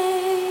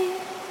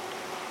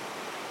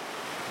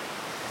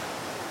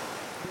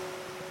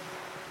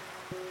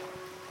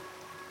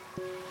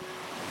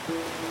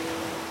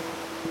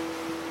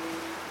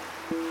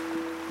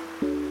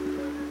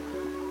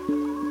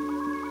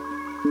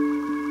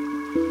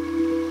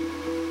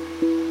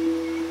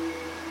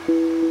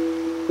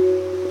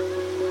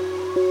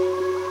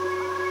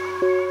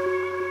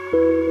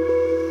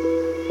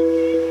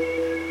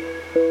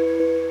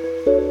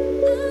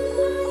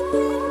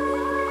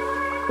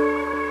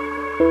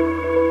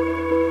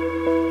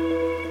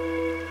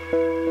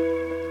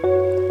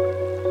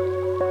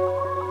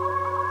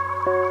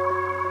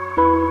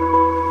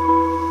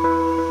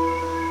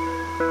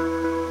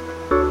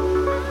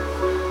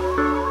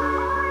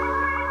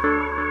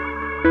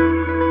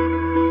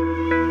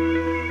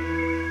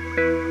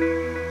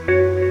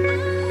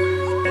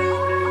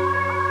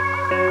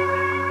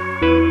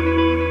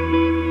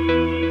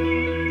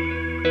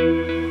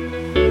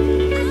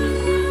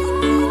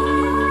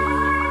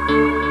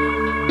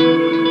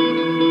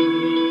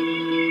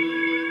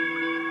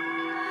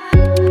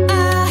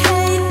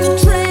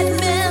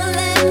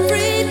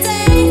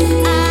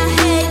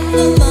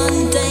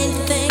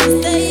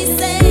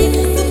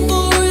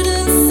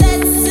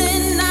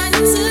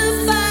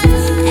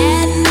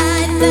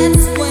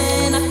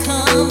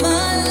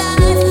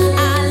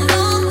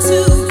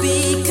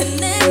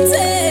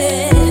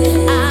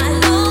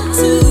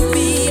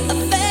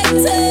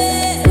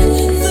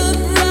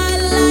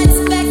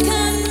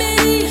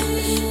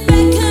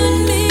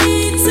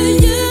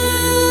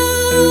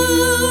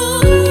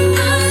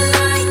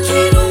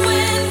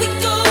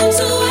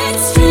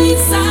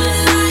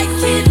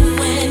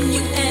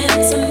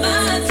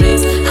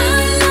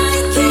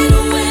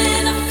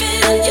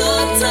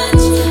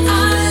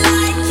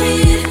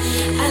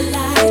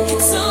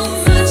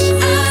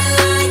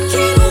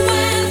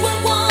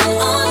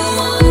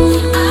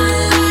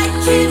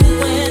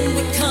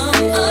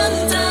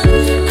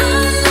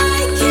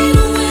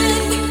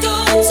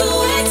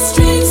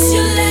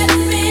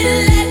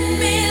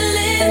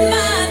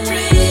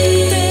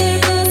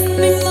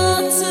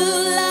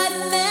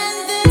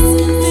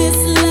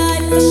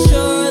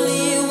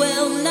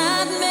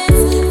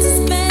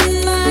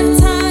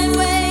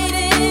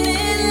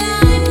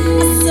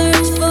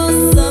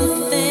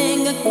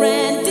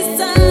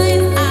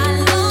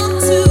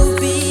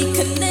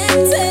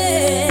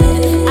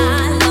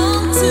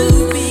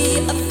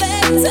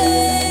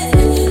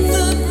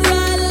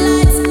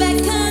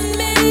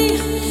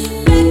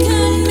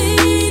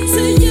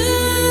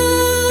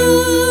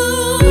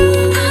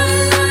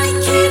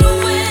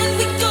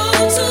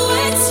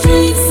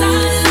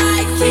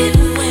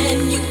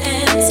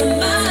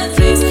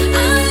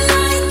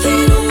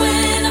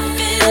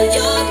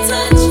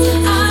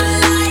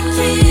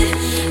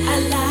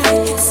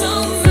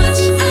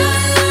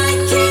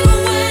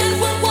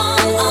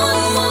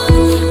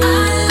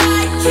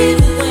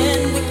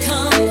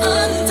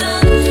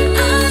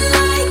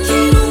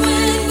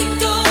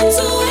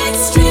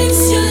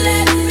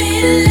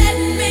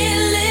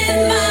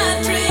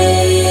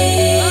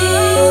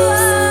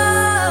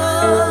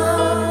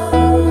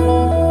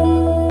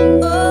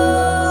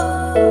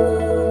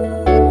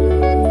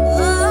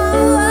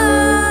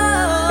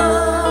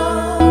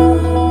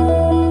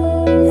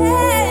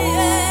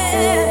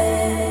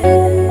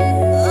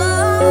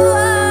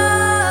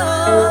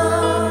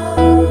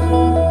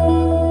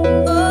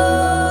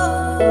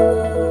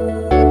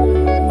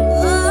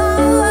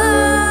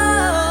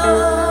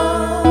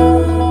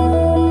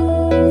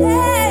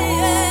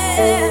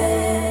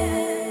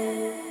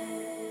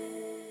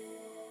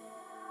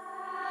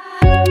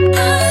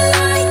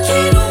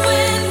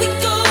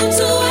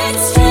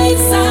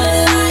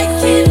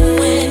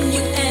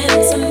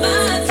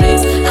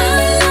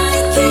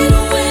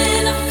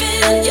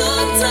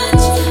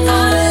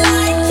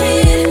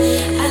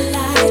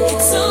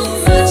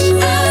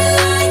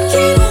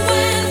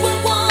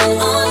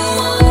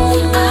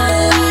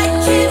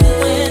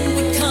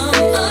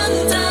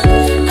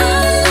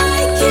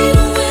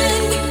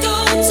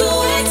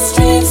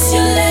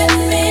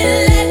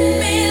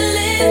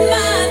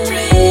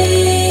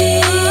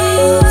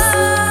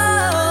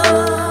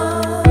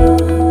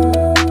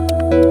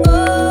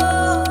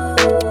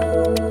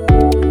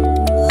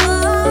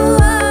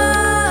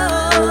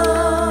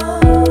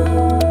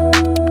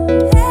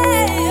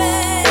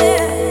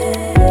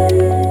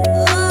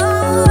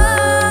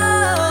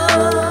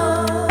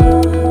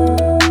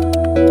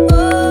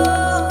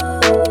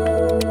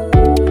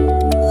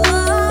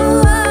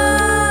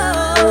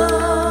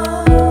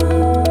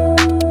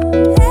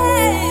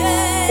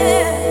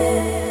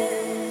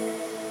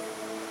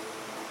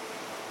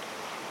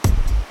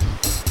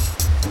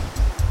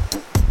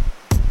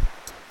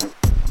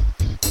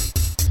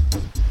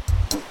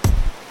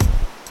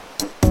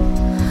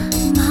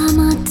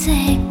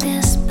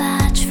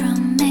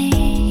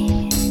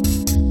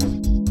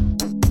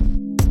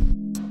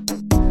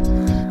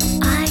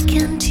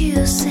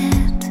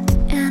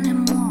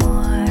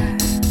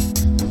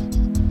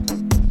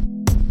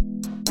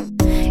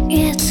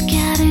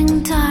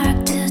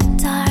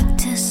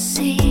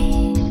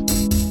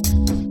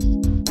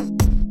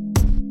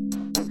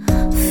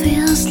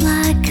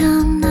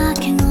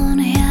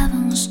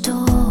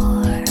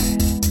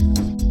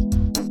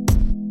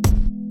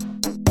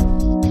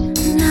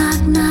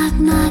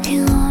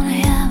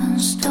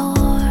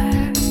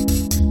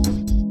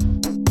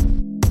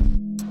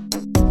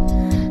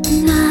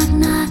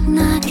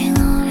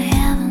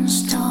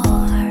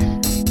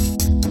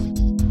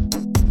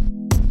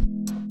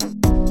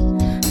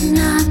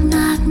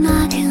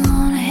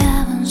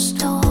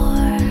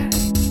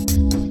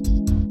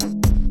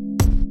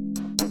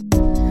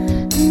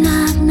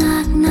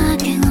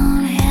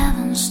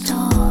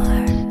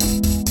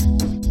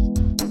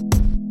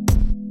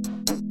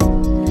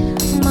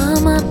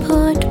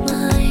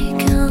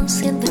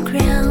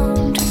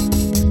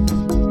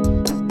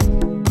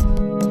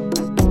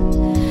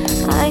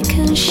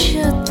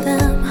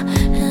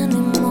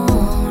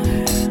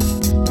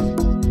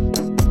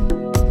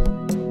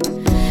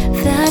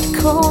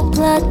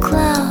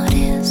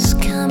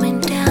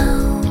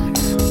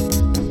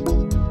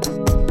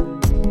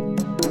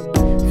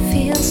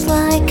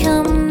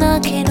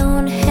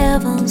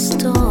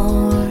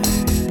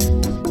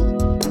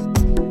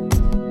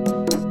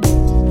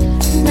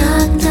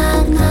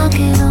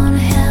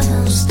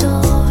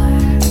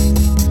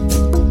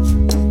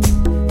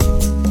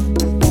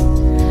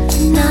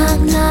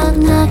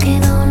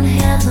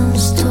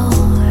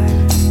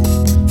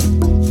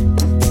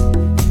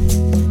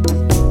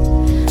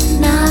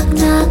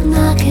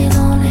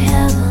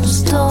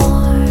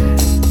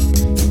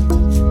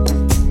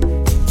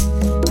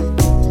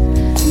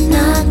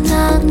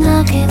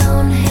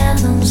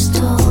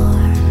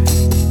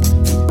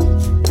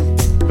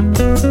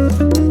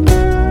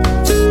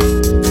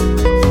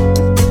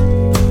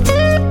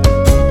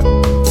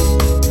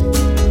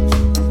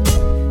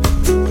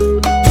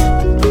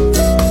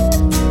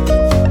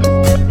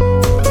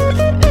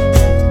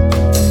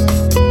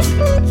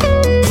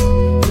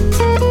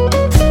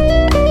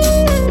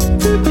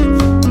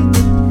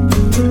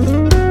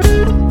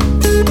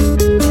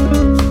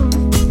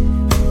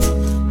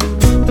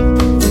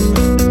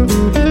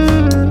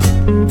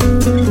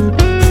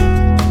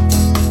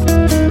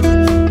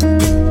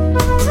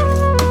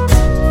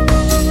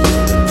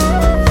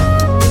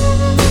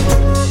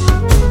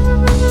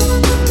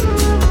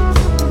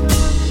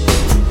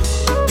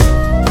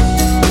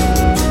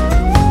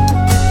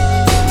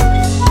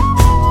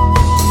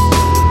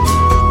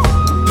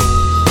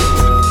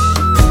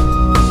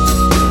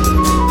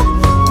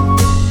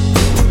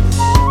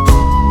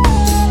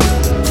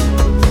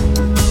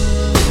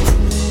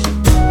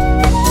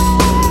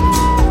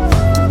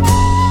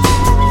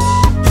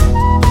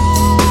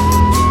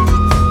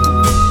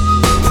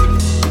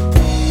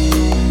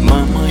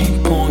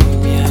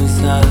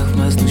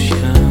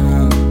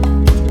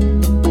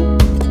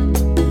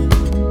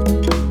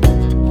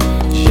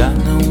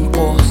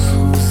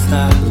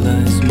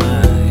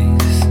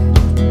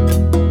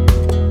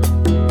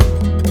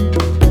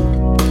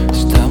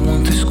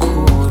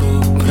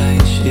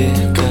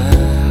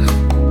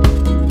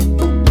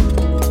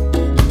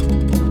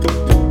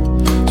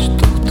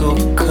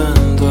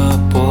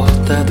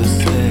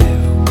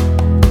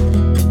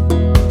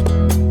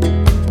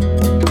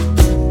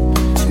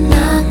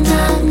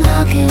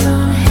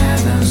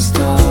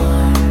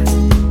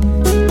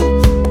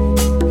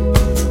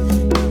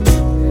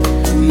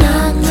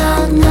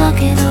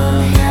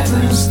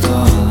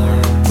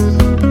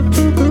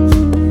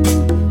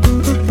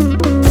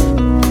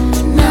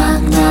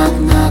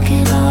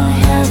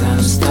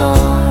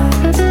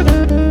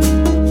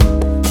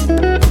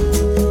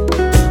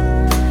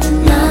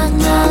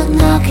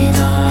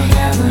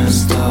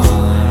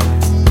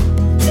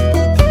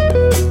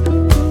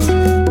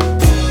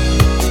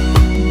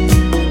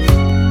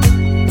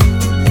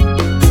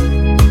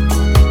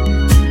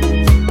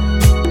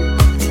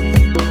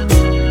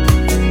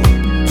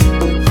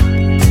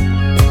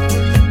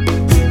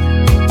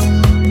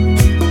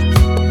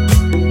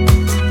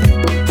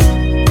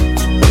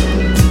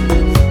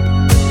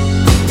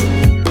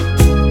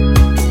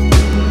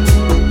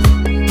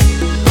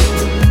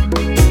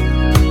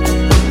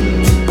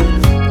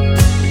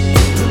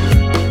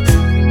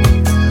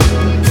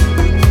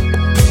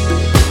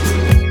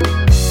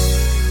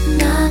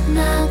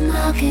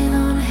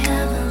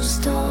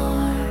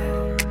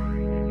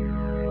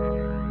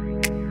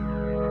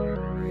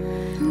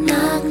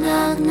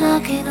 Knock, knock,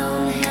 knocking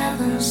on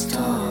heaven's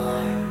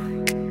door.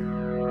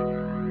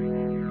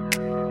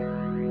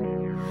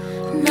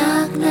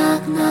 Knock,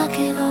 knock,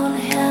 knocking on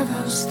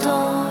heaven's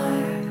door.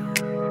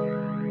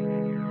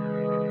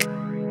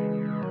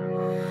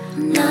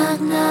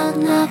 Knock, knock,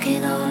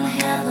 knocking on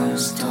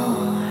heaven's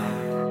door.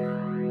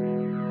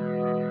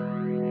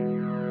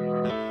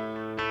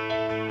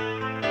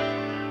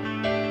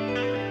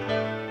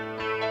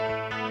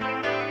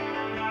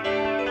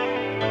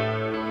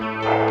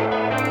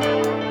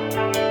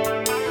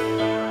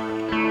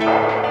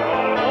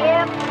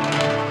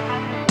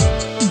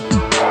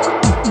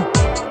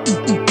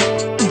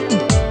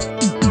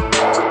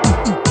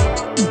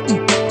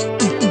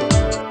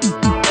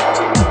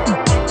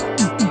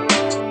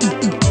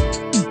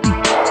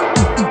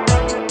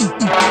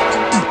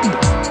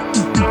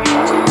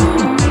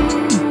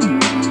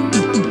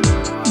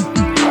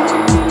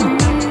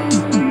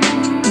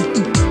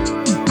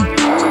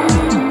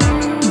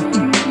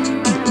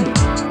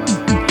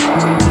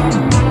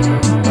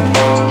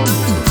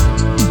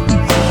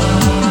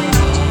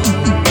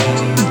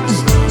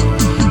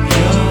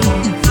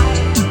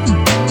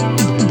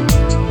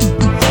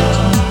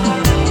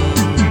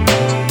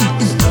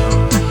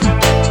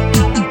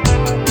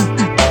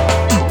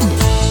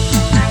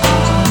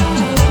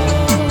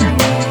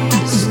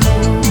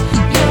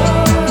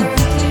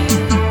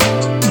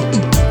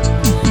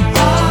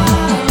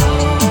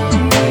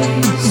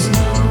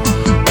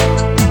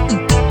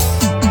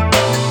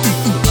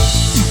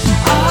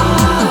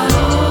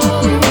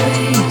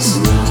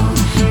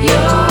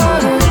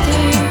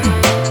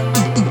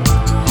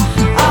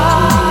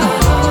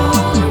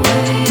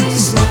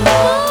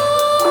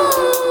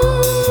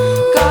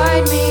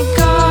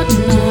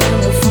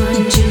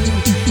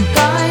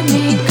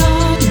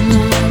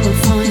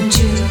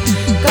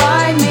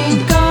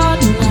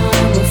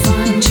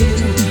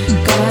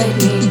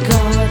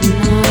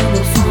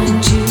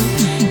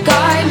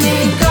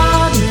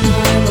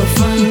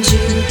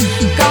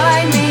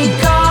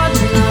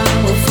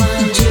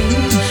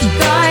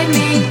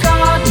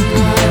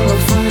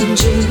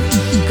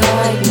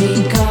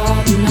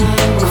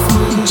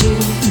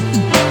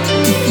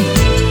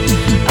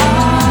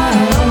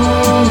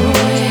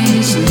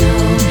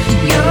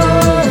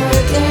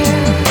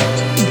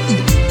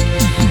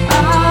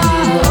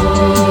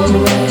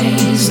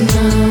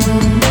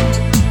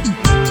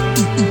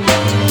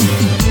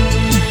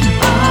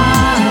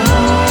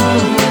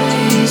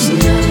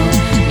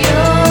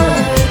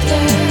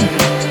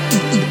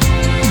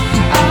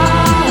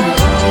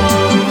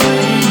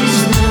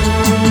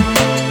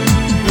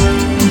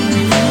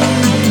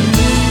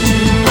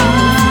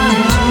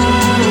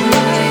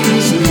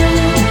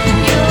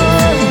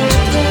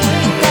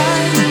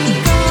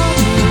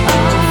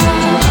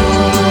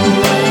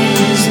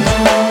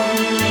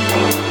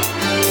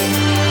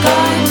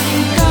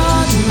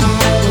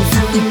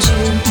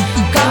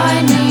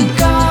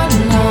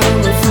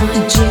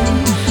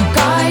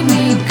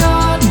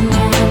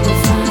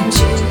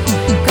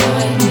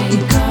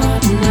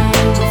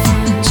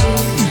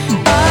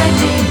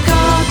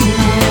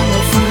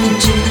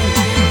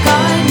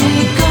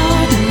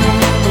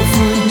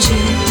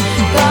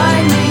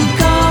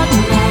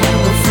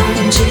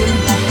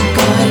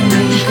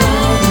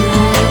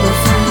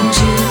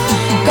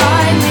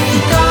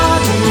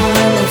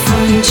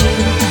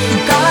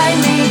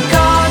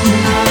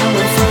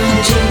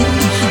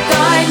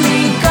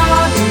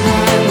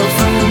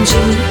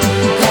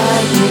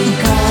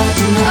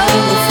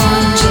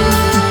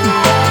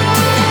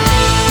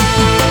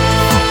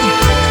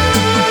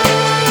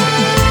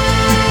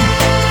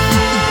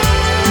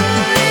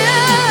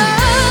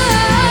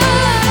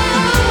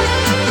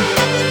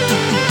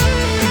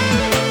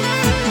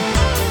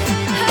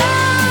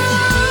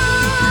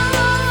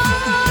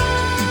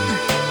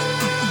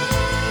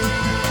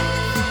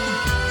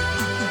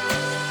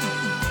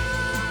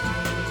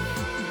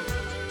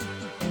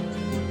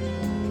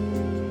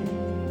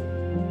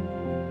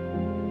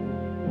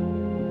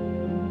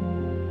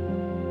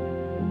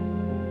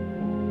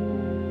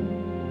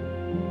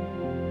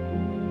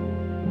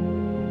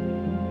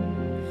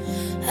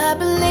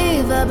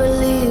 I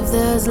believe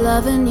there's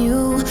love in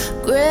you.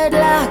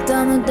 Gridlocked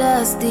on the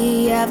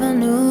dusty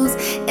avenues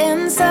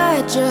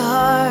inside your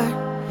heart,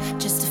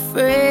 just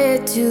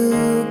afraid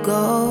to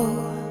go.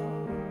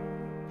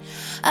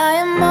 I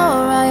am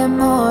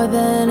more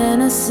than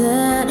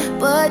innocent,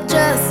 but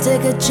just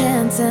take a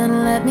chance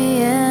and let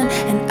me in,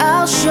 and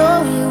I'll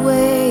show you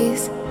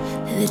ways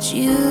that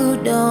you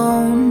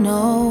don't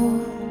know.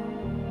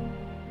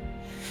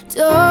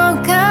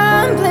 Don't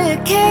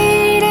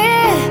complicate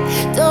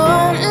it,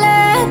 don't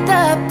let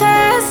the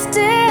past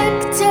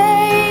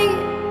dictate.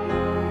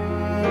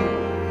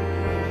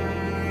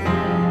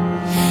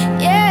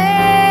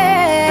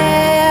 Yeah,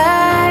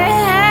 I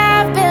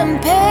have been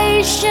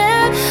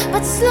patient,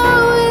 but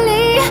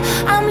slowly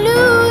I'm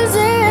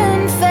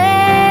losing faith.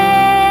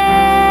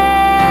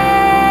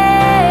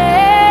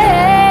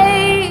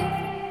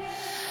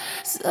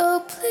 So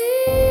please,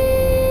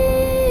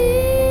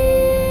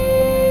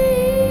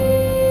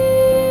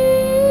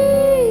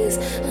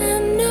 I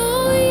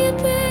know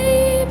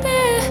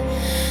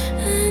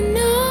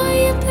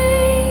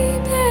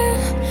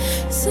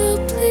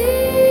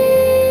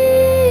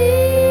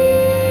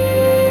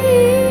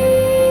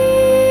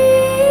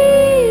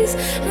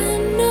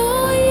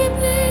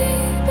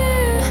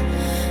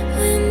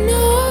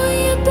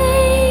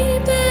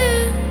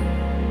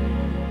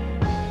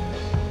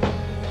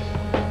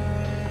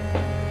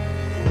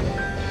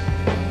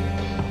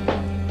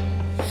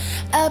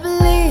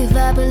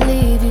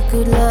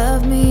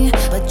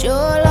But you're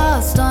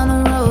lost on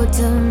the road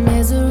to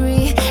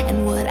misery,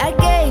 and what I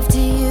gave to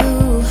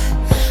you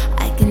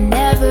I can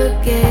never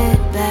get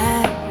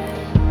back.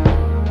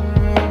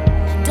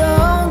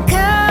 Don't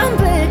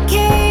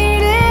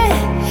complicate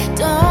it,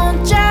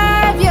 don't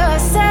drive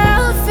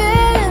yourself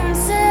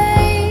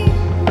insane.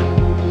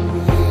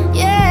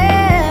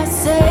 Yeah,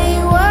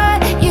 say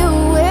what you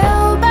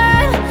will,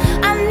 but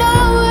I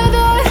know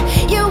that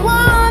you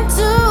want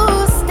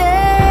to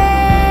stay.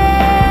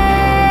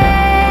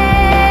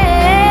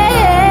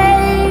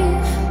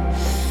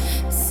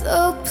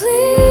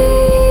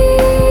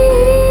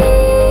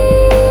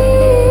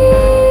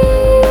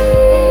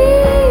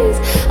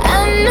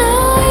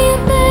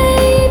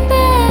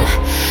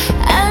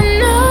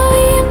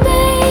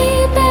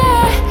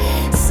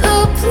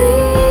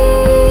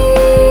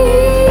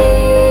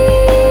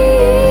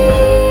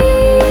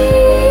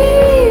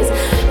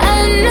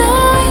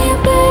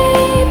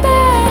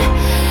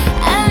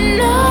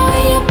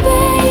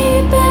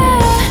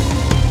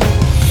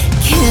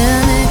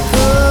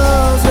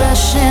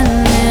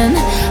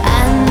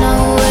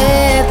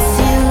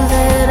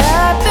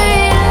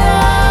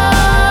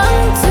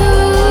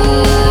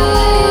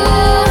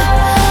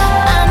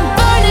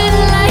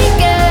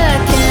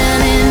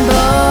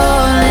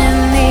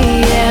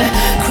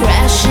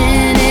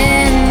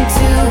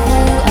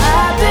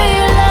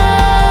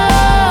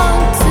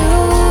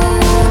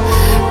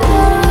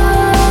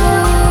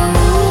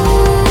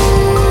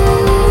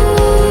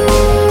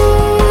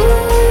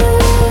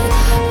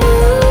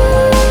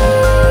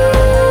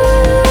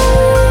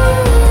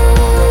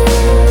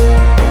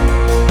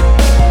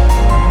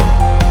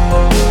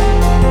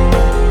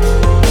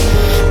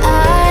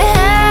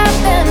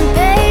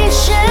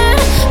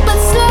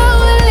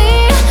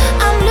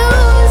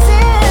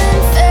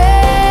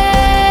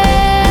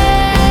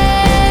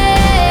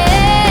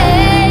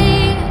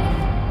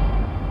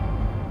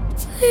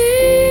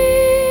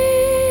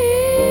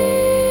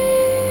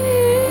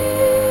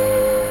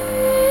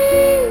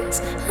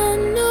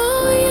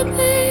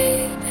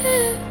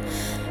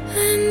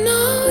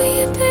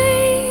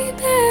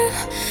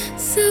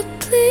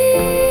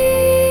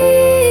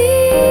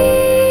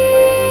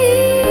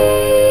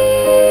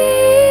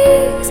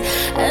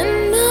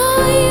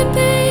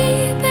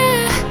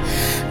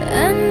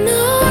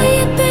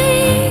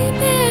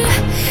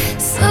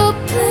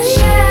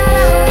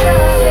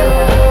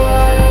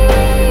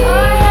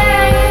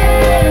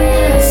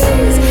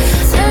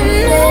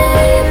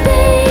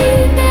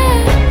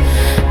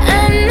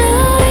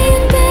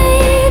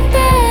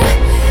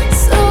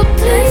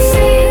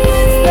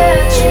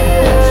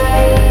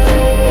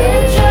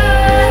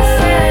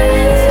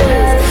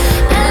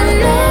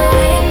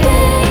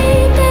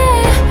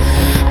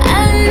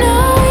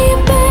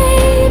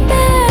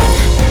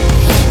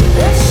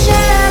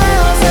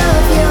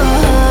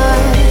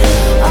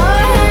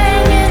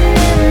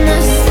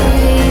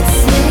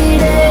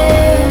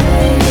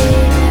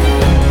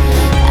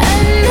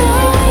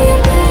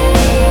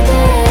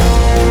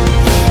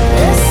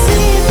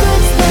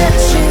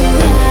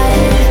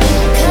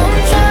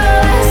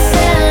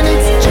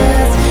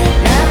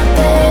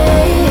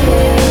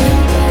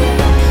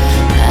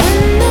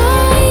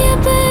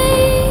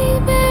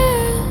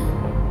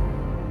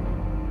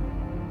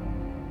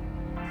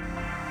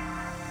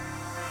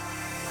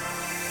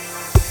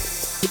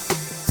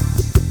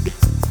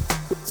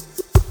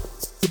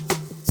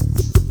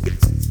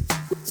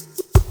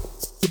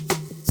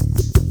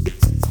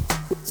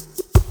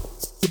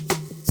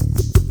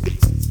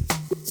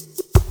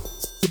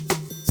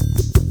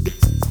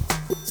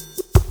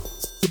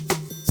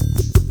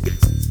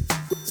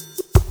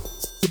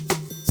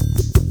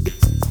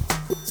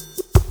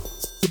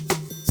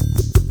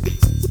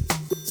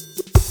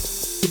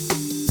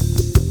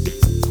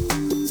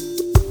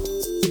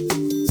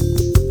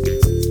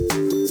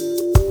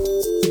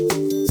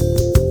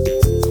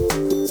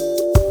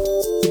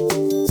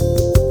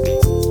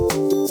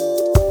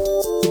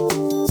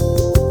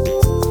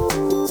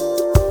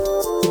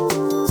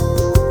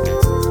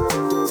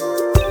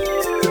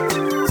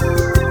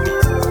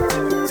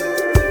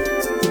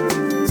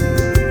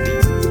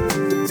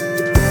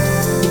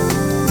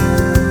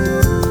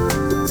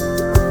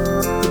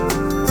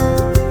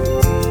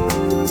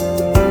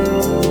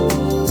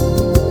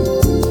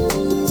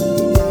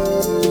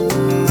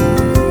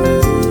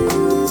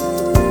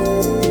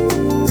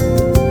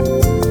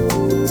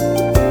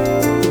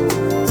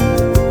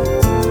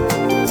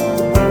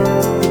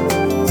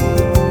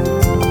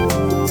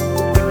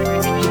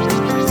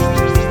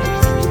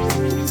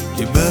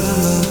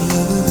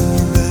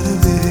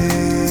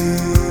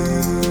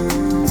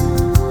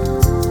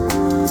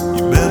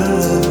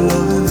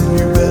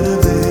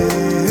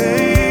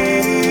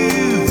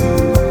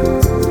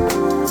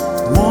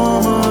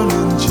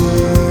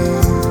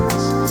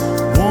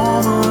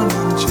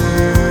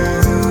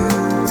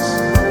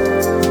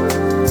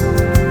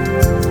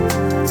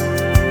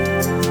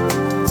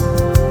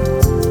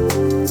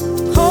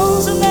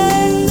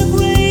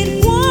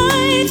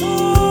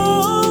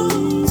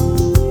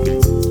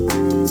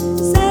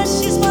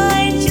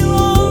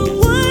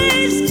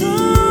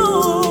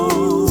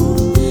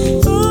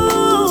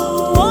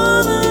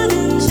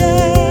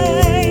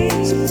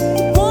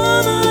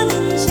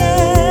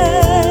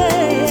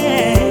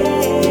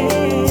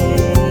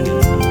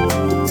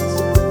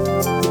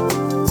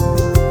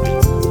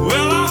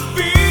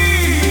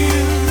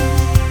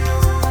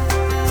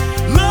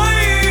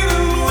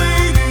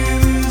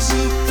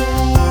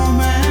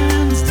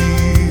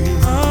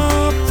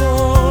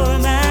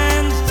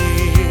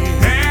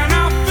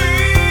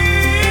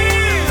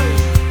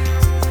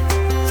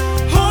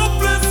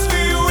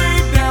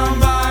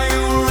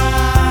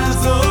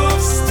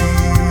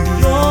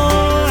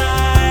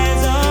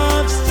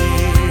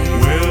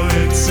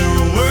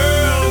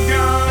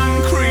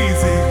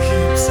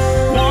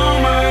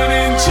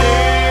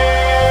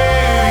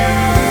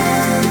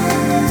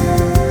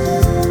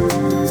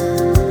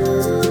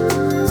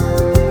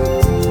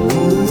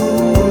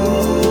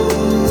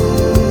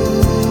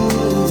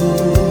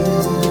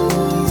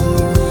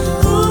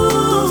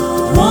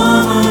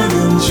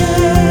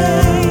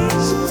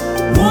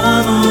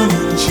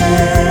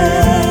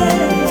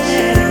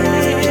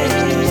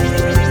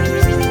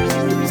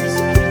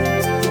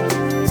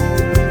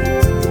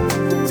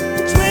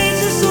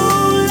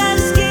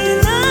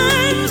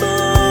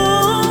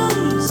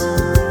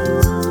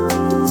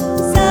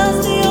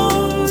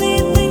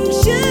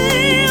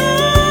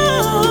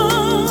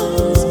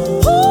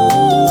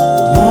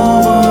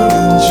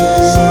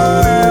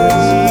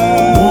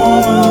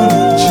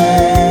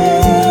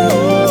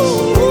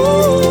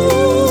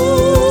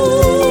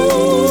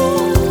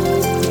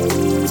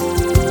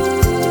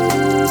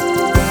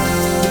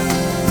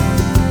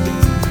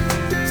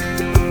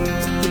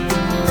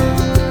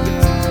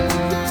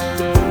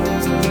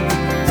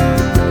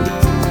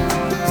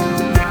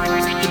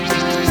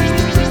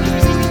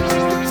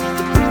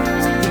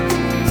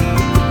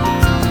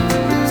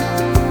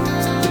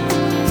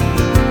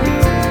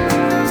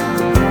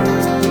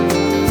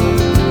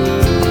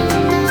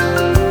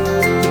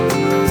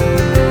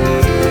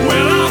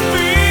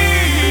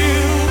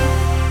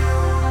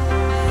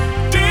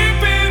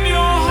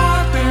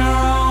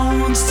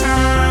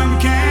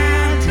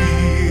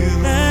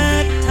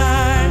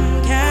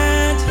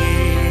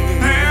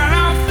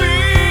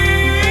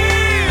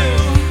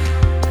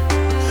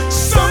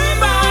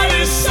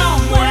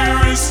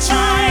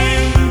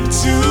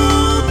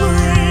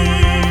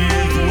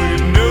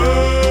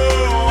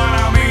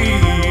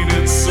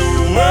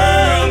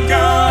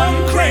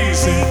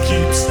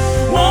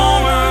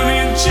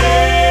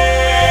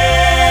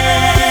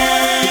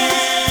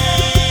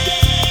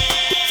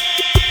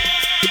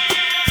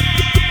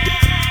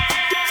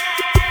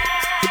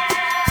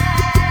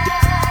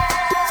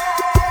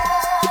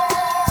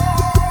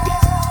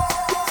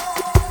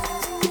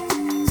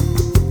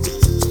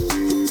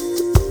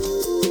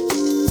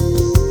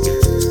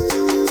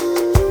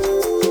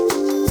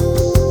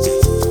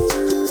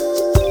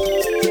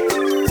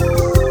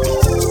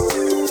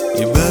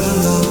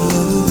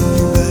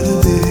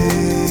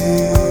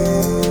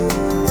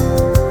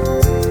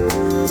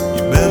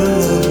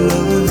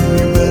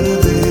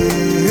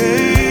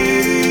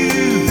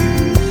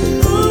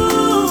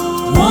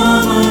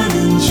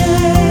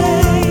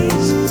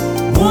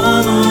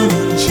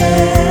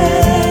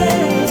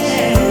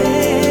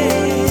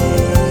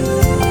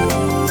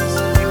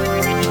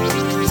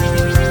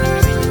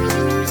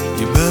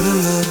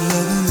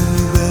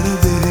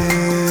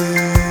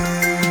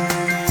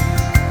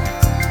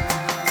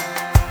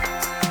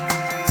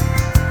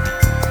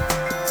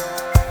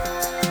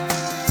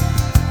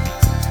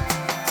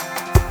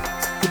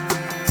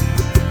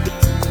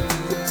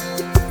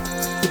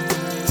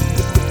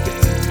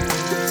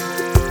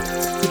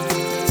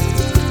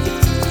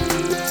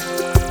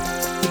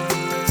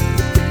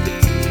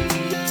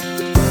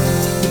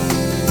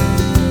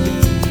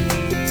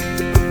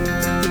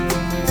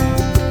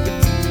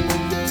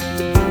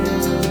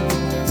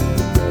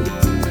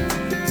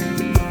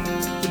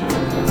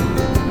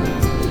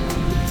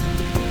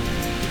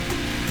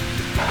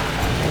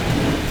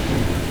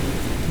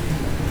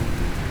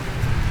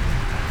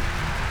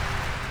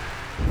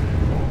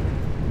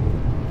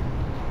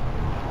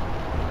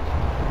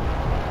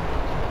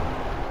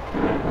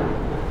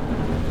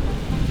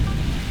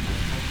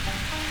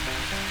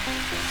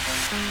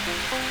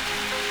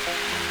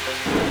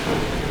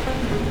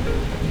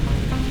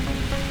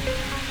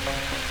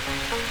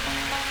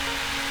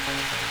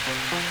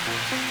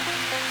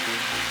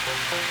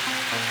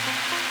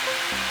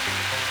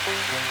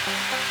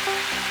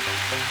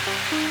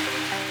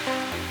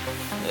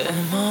 The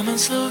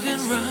moment's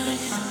looking right,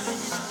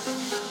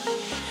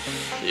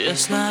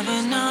 just like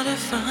another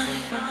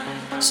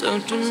fight. So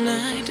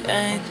tonight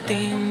I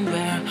think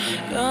we're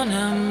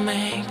gonna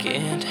make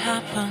it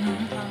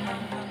happen.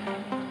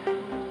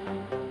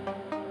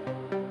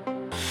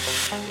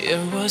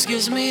 Your voice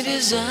gives me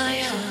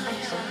desire,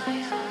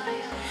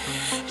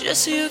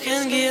 just so you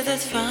can give that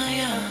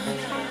fire.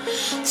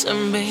 So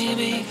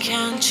baby,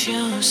 can't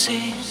you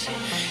see,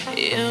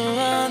 you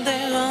are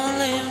the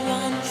only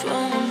one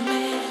for me.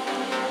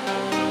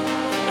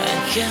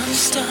 I can't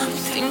stop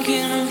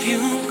thinking of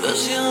you,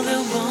 'cause you're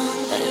the one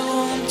I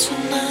want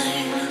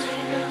tonight.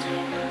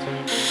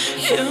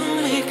 You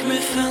make me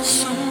feel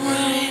so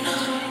right,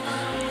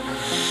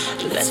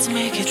 let's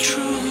make it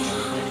true.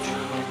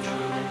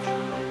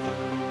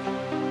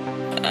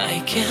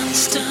 I can't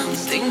stop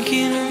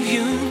thinking of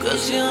you,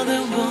 'cause you're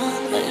the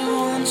one I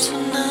want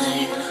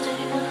tonight.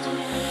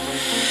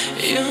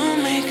 You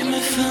make me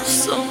feel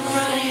so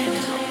right,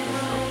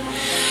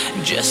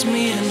 just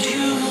me and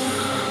you.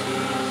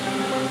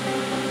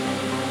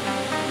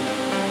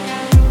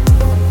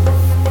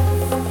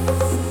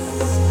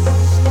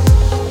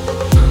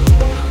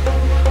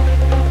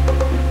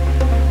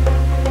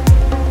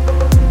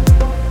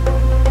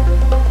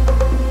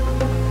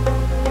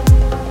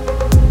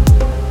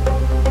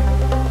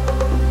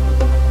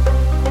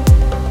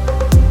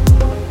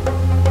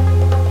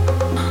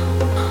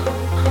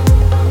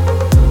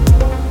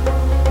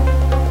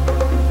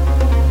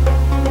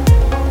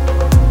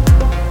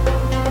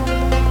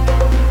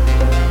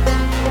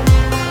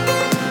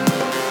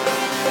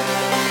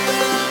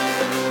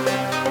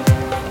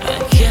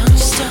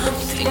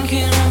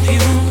 Thinking of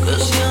you,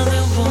 'cause you're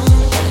the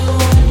one I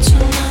want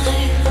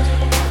tonight.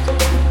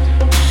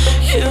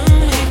 You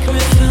make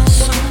me feel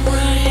so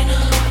right,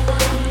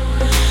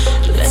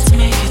 let's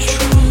make it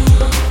true.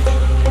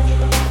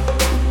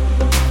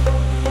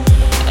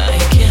 I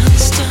can't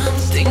stop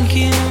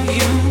thinking of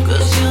you,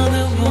 'cause you're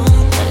the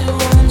one I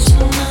want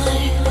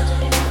tonight.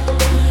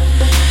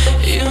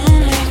 You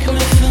make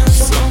me feel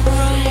so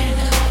right,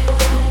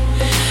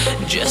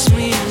 just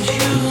me and you.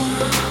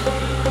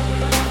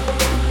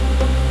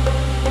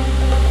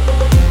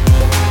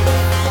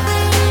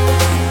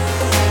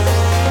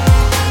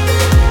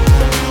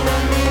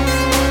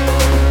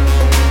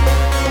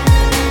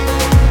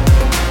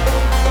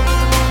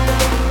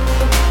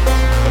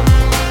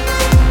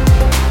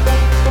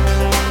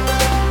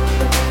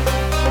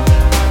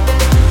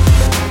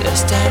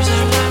 Stars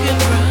are looking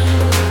bright.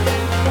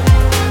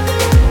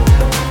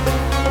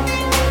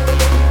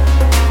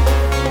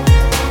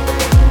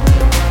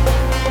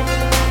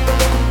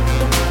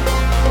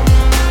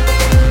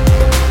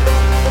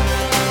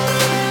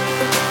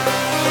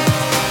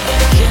 I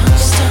can't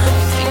stop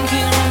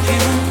thinking of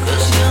you,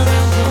 'cause you're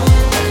the one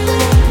I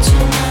want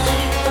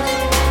tonight.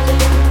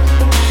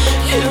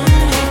 You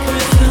make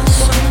me feel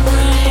so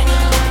right,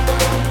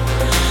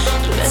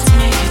 let's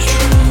make it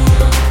true.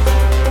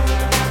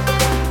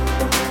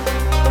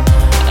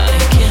 I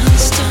can't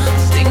stop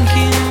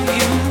thinking of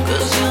you,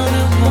 'cause you're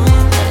the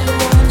one I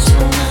want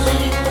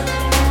tonight.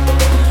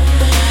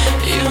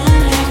 You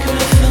make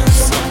me feel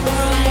so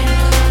right,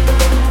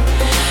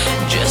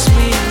 just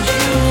me and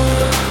you.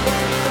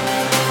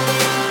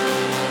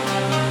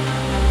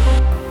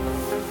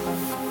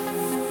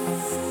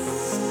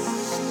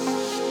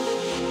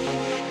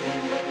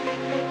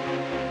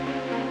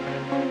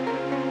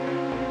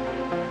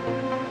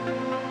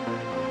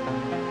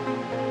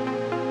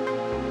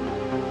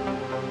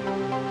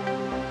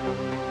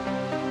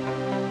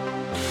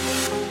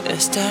 The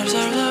stars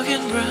are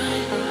looking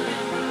bright.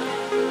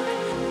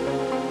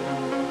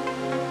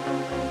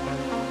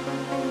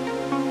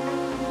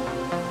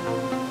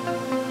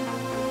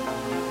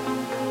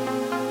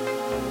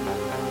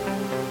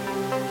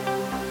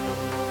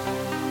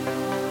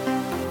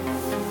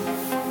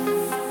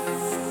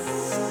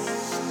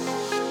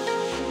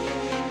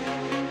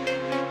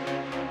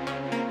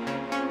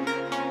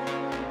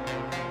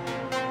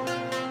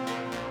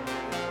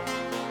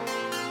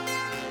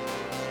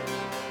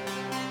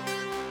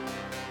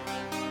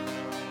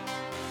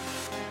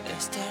 The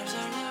stars